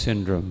devotee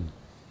syndrome.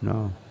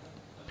 No,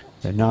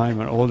 that now I'm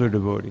an older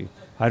devotee.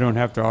 I don't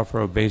have to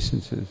offer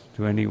obeisances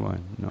to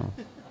anyone. No,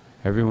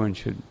 everyone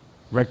should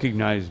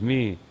recognize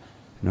me.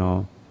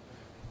 No,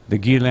 the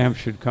ghee lamp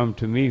should come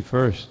to me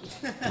first.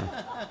 No.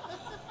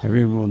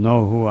 Everyone will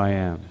know who I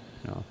am.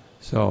 No.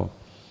 So,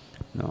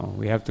 no,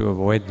 we have to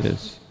avoid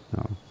this.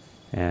 No.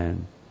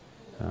 And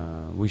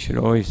we should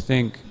always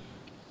think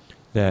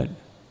that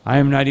I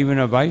am not even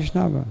a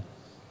Vaishnava.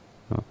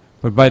 No.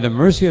 But by the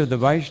mercy of the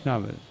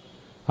Vaishnavas,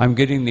 I'm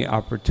getting the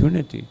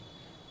opportunity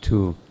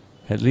to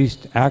at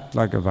least act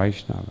like a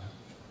Vaishnava.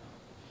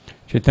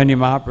 Chaitanya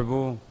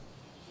Mahaprabhu,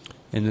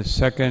 in the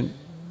second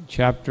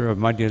chapter of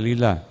Madhya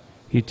Lila,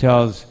 he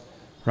tells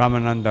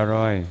Ramananda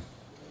Roy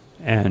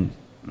and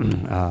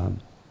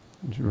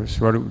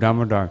Swarup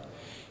Damodar,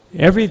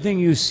 everything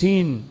you've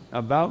seen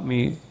about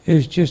me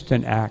is just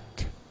an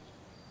act.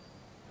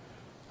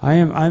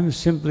 I'm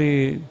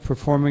simply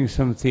performing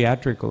some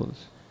theatricals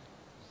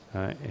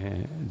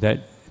that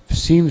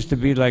seems to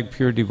be like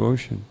pure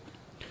devotion.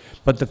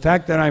 But the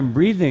fact that I'm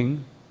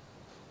breathing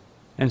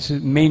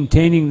and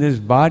maintaining this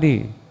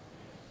body,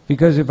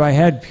 because if I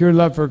had pure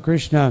love for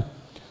Krishna,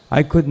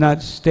 I could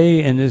not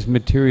stay in this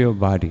material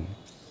body.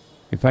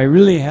 If I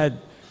really had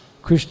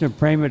Krishna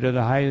prema to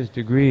the highest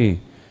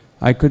degree,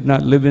 I could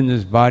not live in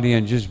this body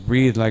and just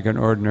breathe like an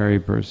ordinary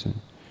person.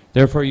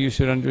 Therefore you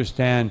should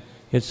understand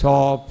it's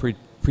all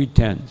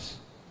pretense.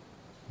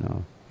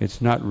 No, it's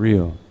not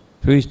real.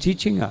 So he's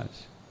teaching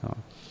us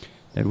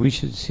that we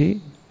should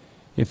see,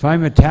 if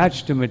I'm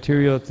attached to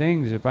material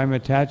things, if I'm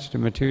attached to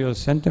material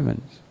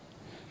sentiments,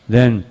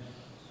 then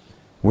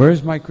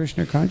where's my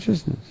Krishna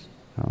consciousness?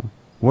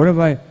 What have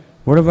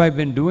I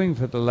been doing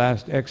for the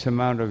last X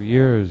amount of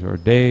years or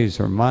days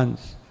or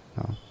months?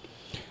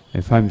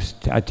 If I'm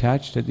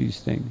attached to these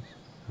things.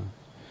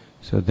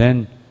 So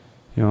then,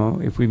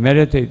 if we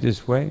meditate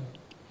this way,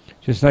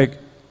 just like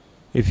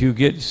if you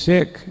get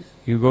sick,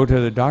 you go to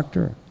the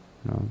doctor.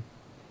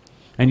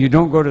 And you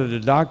don't go to the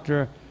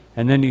doctor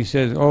and then he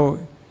says, oh,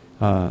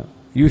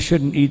 you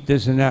shouldn't eat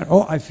this and that.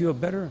 Oh, I feel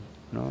better.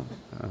 No.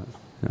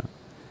 No.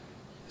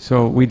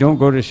 So we don't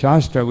go to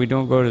Shastra, we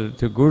don't go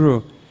to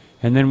Guru,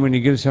 and then when he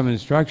gives some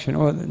instruction,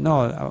 oh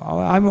no,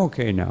 I'm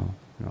okay now.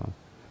 No.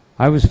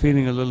 I was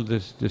feeling a little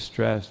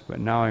distressed, but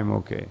now I'm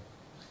okay.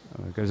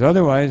 Because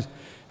otherwise,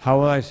 how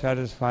will I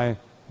satisfy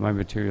my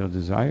material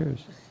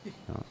desires?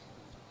 No.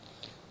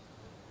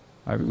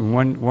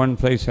 One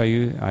place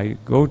I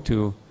go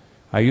to,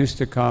 I used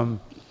to come,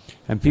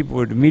 and people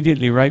would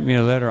immediately write me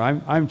a letter.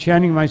 I'm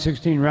chanting my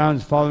 16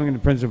 rounds, following the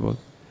principles.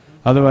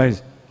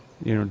 Otherwise,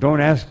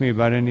 don't ask me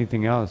about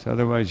anything else.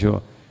 Otherwise,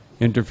 you'll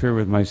interfere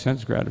with my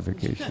sense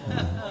gratification.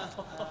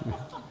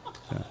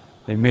 So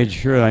they made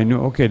sure I knew.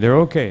 Okay, they're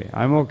okay.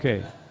 I'm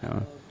okay.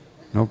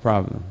 No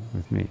problem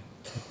with me.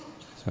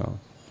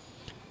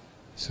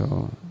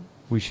 So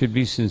we should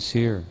be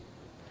sincere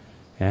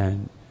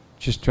and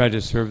just try to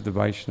serve the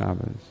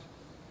Vaishnavas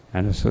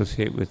and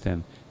associate with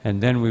them.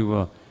 And then we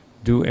will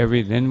do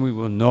then we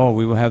will know,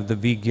 we will have the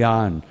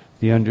Vigyan,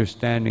 the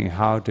understanding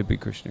how to be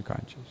Krishna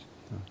conscious.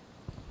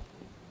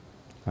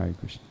 Hare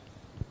Krishna.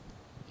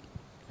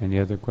 Any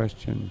other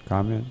question,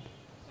 comment?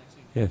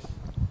 Yes.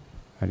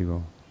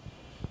 Haribo.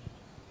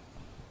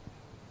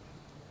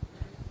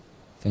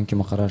 Thank you,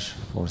 Maharaj,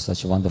 for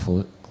such a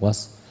wonderful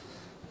class.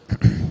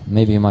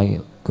 Maybe my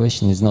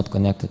question is not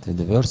connected with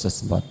the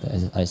verses, but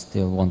I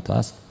still want to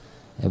ask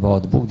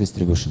about book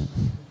distribution.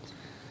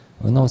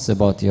 We know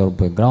about your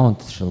background.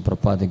 Srila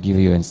Prabhupada give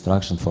you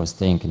instruction for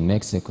staying in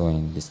Mexico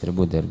and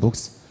distribute their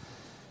books.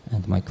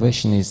 And my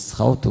question is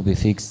how to be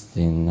fixed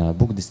in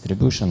book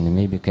distribution. And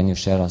maybe can you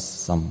share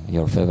us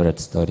your favorite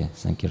story,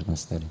 Sankirtan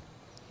story?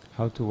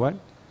 How to what?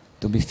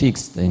 To be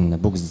fixed in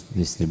books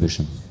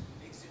distribution.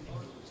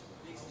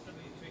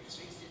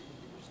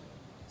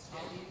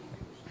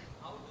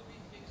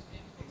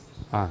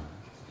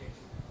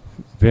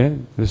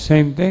 The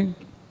same thing.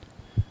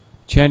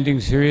 Chanting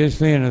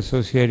seriously and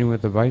associating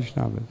with the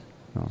Vaishnavas.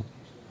 No.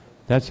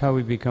 That's how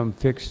we become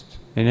fixed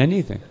in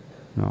anything.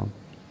 No.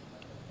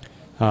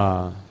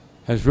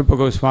 As Rupa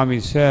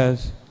Goswami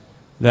says,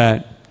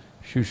 that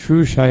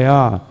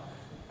Shushushaya,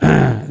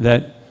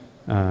 that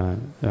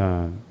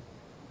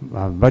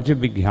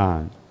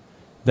Vajabhigyan,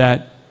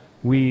 that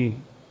we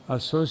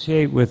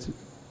associate with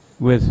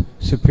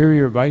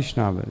superior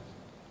Vaishnavas,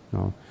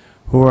 no,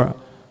 who are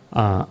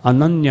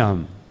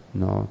Ananyam,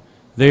 no,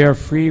 they are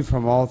free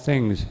from all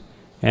things.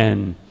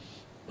 And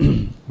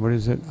what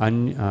is it?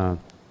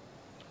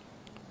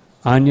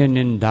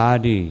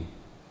 Anyanindadi,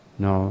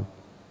 no,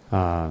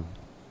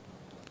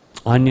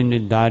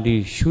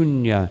 Anyanindadi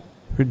Shunya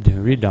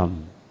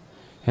Hridam.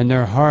 And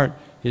their heart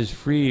is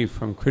free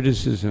from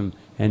criticism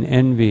and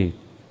envy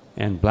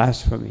and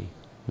blasphemy.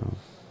 No.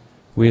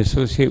 We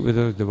associate with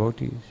those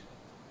devotees,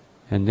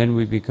 and then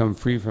we become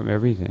free from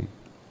everything.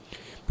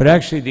 But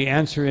actually the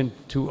answer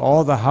to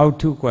all the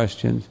how-to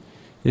questions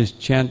is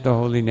chant the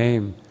holy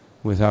name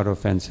without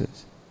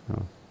offenses.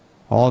 No.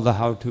 All the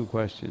how-to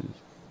questions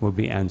will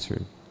be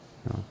answered.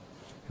 No.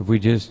 If we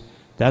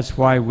that's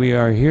why we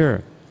are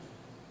here,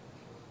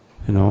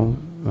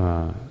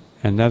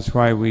 and that's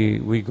why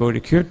we go to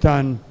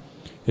Kirtan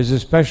is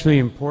especially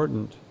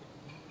important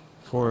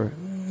for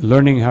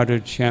learning how to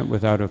chant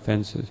without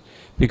offenses.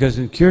 Because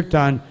in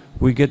Kirtan,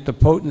 we get the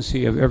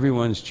potency of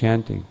everyone's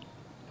chanting.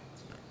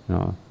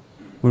 No.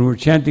 When we're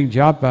chanting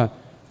japa,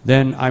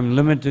 then I'm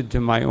limited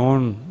to my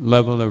own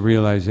level of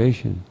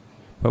realization.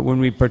 But when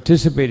we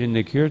participate in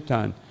the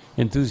kirtan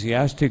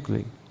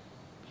enthusiastically,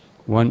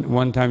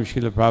 one time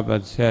Srila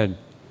Prabhupada said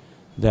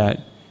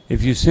that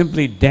if you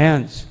simply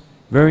dance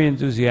very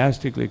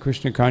enthusiastically,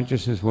 Krishna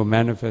consciousness will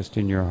manifest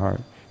in your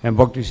heart. And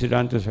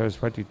Bhaktisiddhanta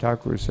Saraswati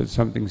Thakur said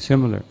something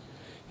similar.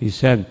 He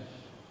said,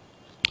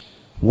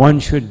 one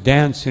should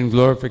dance in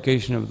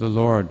glorification of the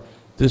Lord.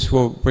 This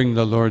will bring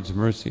the Lord's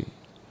mercy.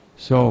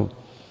 So,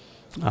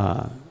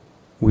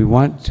 we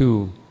want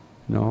to,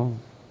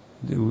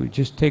 we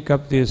just take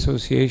up the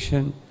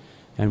association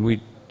and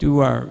we do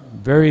our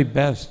very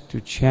best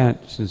to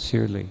chant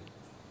sincerely.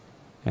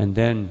 And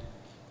then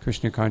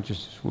Krishna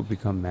consciousness will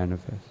become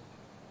manifest.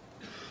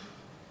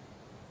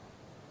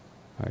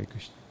 Hare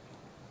Krishna.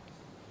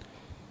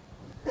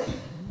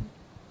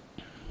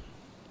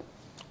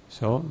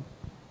 So,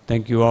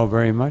 thank you all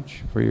very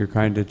much for your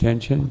kind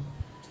attention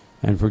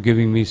and for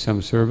giving me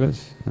some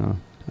service.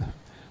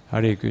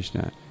 Hare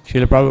Krishna.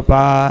 Srila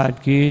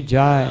Prabhupada ki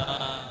jai.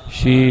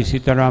 Shri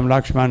Sitaram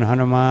Lakshman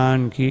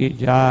Hanuman ki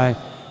jai.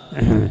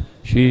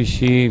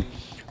 Shri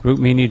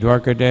Rukmini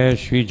Dwarka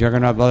Shri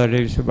Jagannath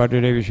Baladev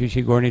Subhadra Shri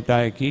Shri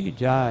Gaurnitai ki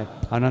jai.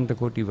 Ananta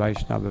Koti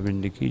Vaishnava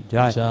Vrindi ki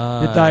jai.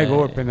 Nitai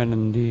Gaur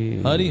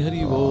Premanandi. Hari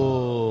Hari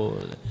Bol.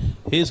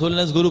 His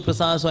Holiness Guru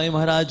Prasad Swami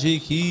Maharaj ji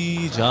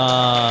ki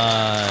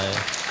jai.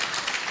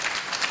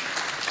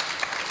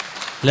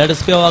 Let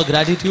us pay our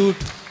gratitude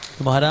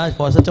to Maharaj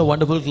for such a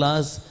wonderful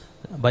class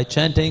by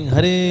chanting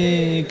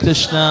Hare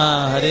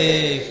Krishna,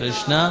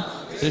 Krishna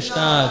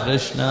Krishna,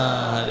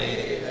 Hare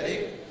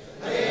Hare,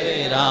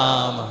 Hare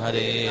Ram,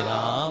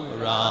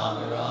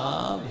 Ram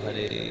Ram,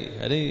 Hare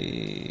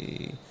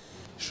Hare.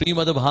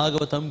 Srimad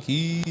Bhagavatam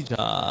ki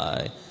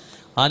jai.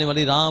 आने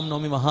वाली राम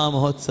नवमी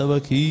महामहोत्सव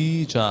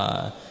की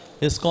जय,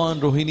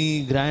 ISKCON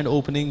Rohini grand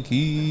opening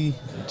की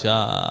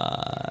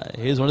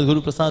जय, his होनरेबल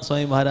Guru Prasad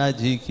Swami Maharaj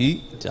जी की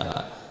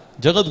जय,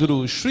 जगत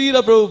गुरु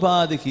श्रील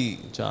प्रभुपाद की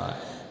जय,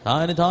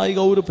 थाय निताय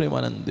गौर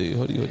प्रेमानंदे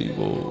हरि हरि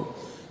बोल,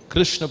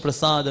 कृष्ण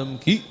प्रसादम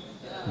की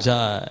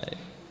जय.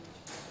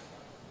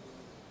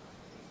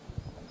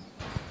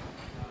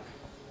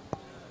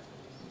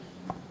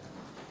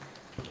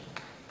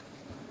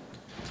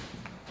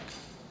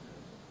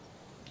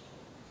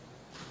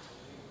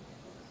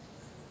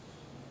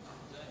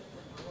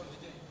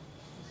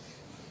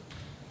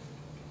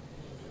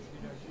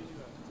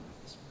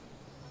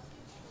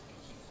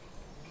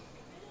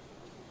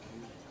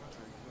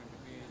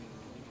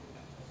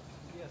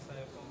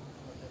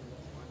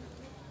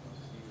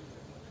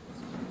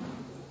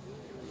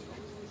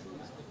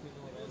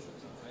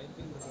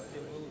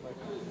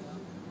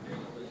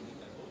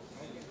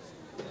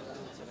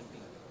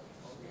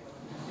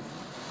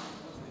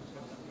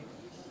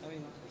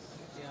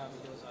 Yeah,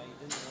 because I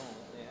didn't know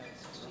they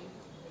had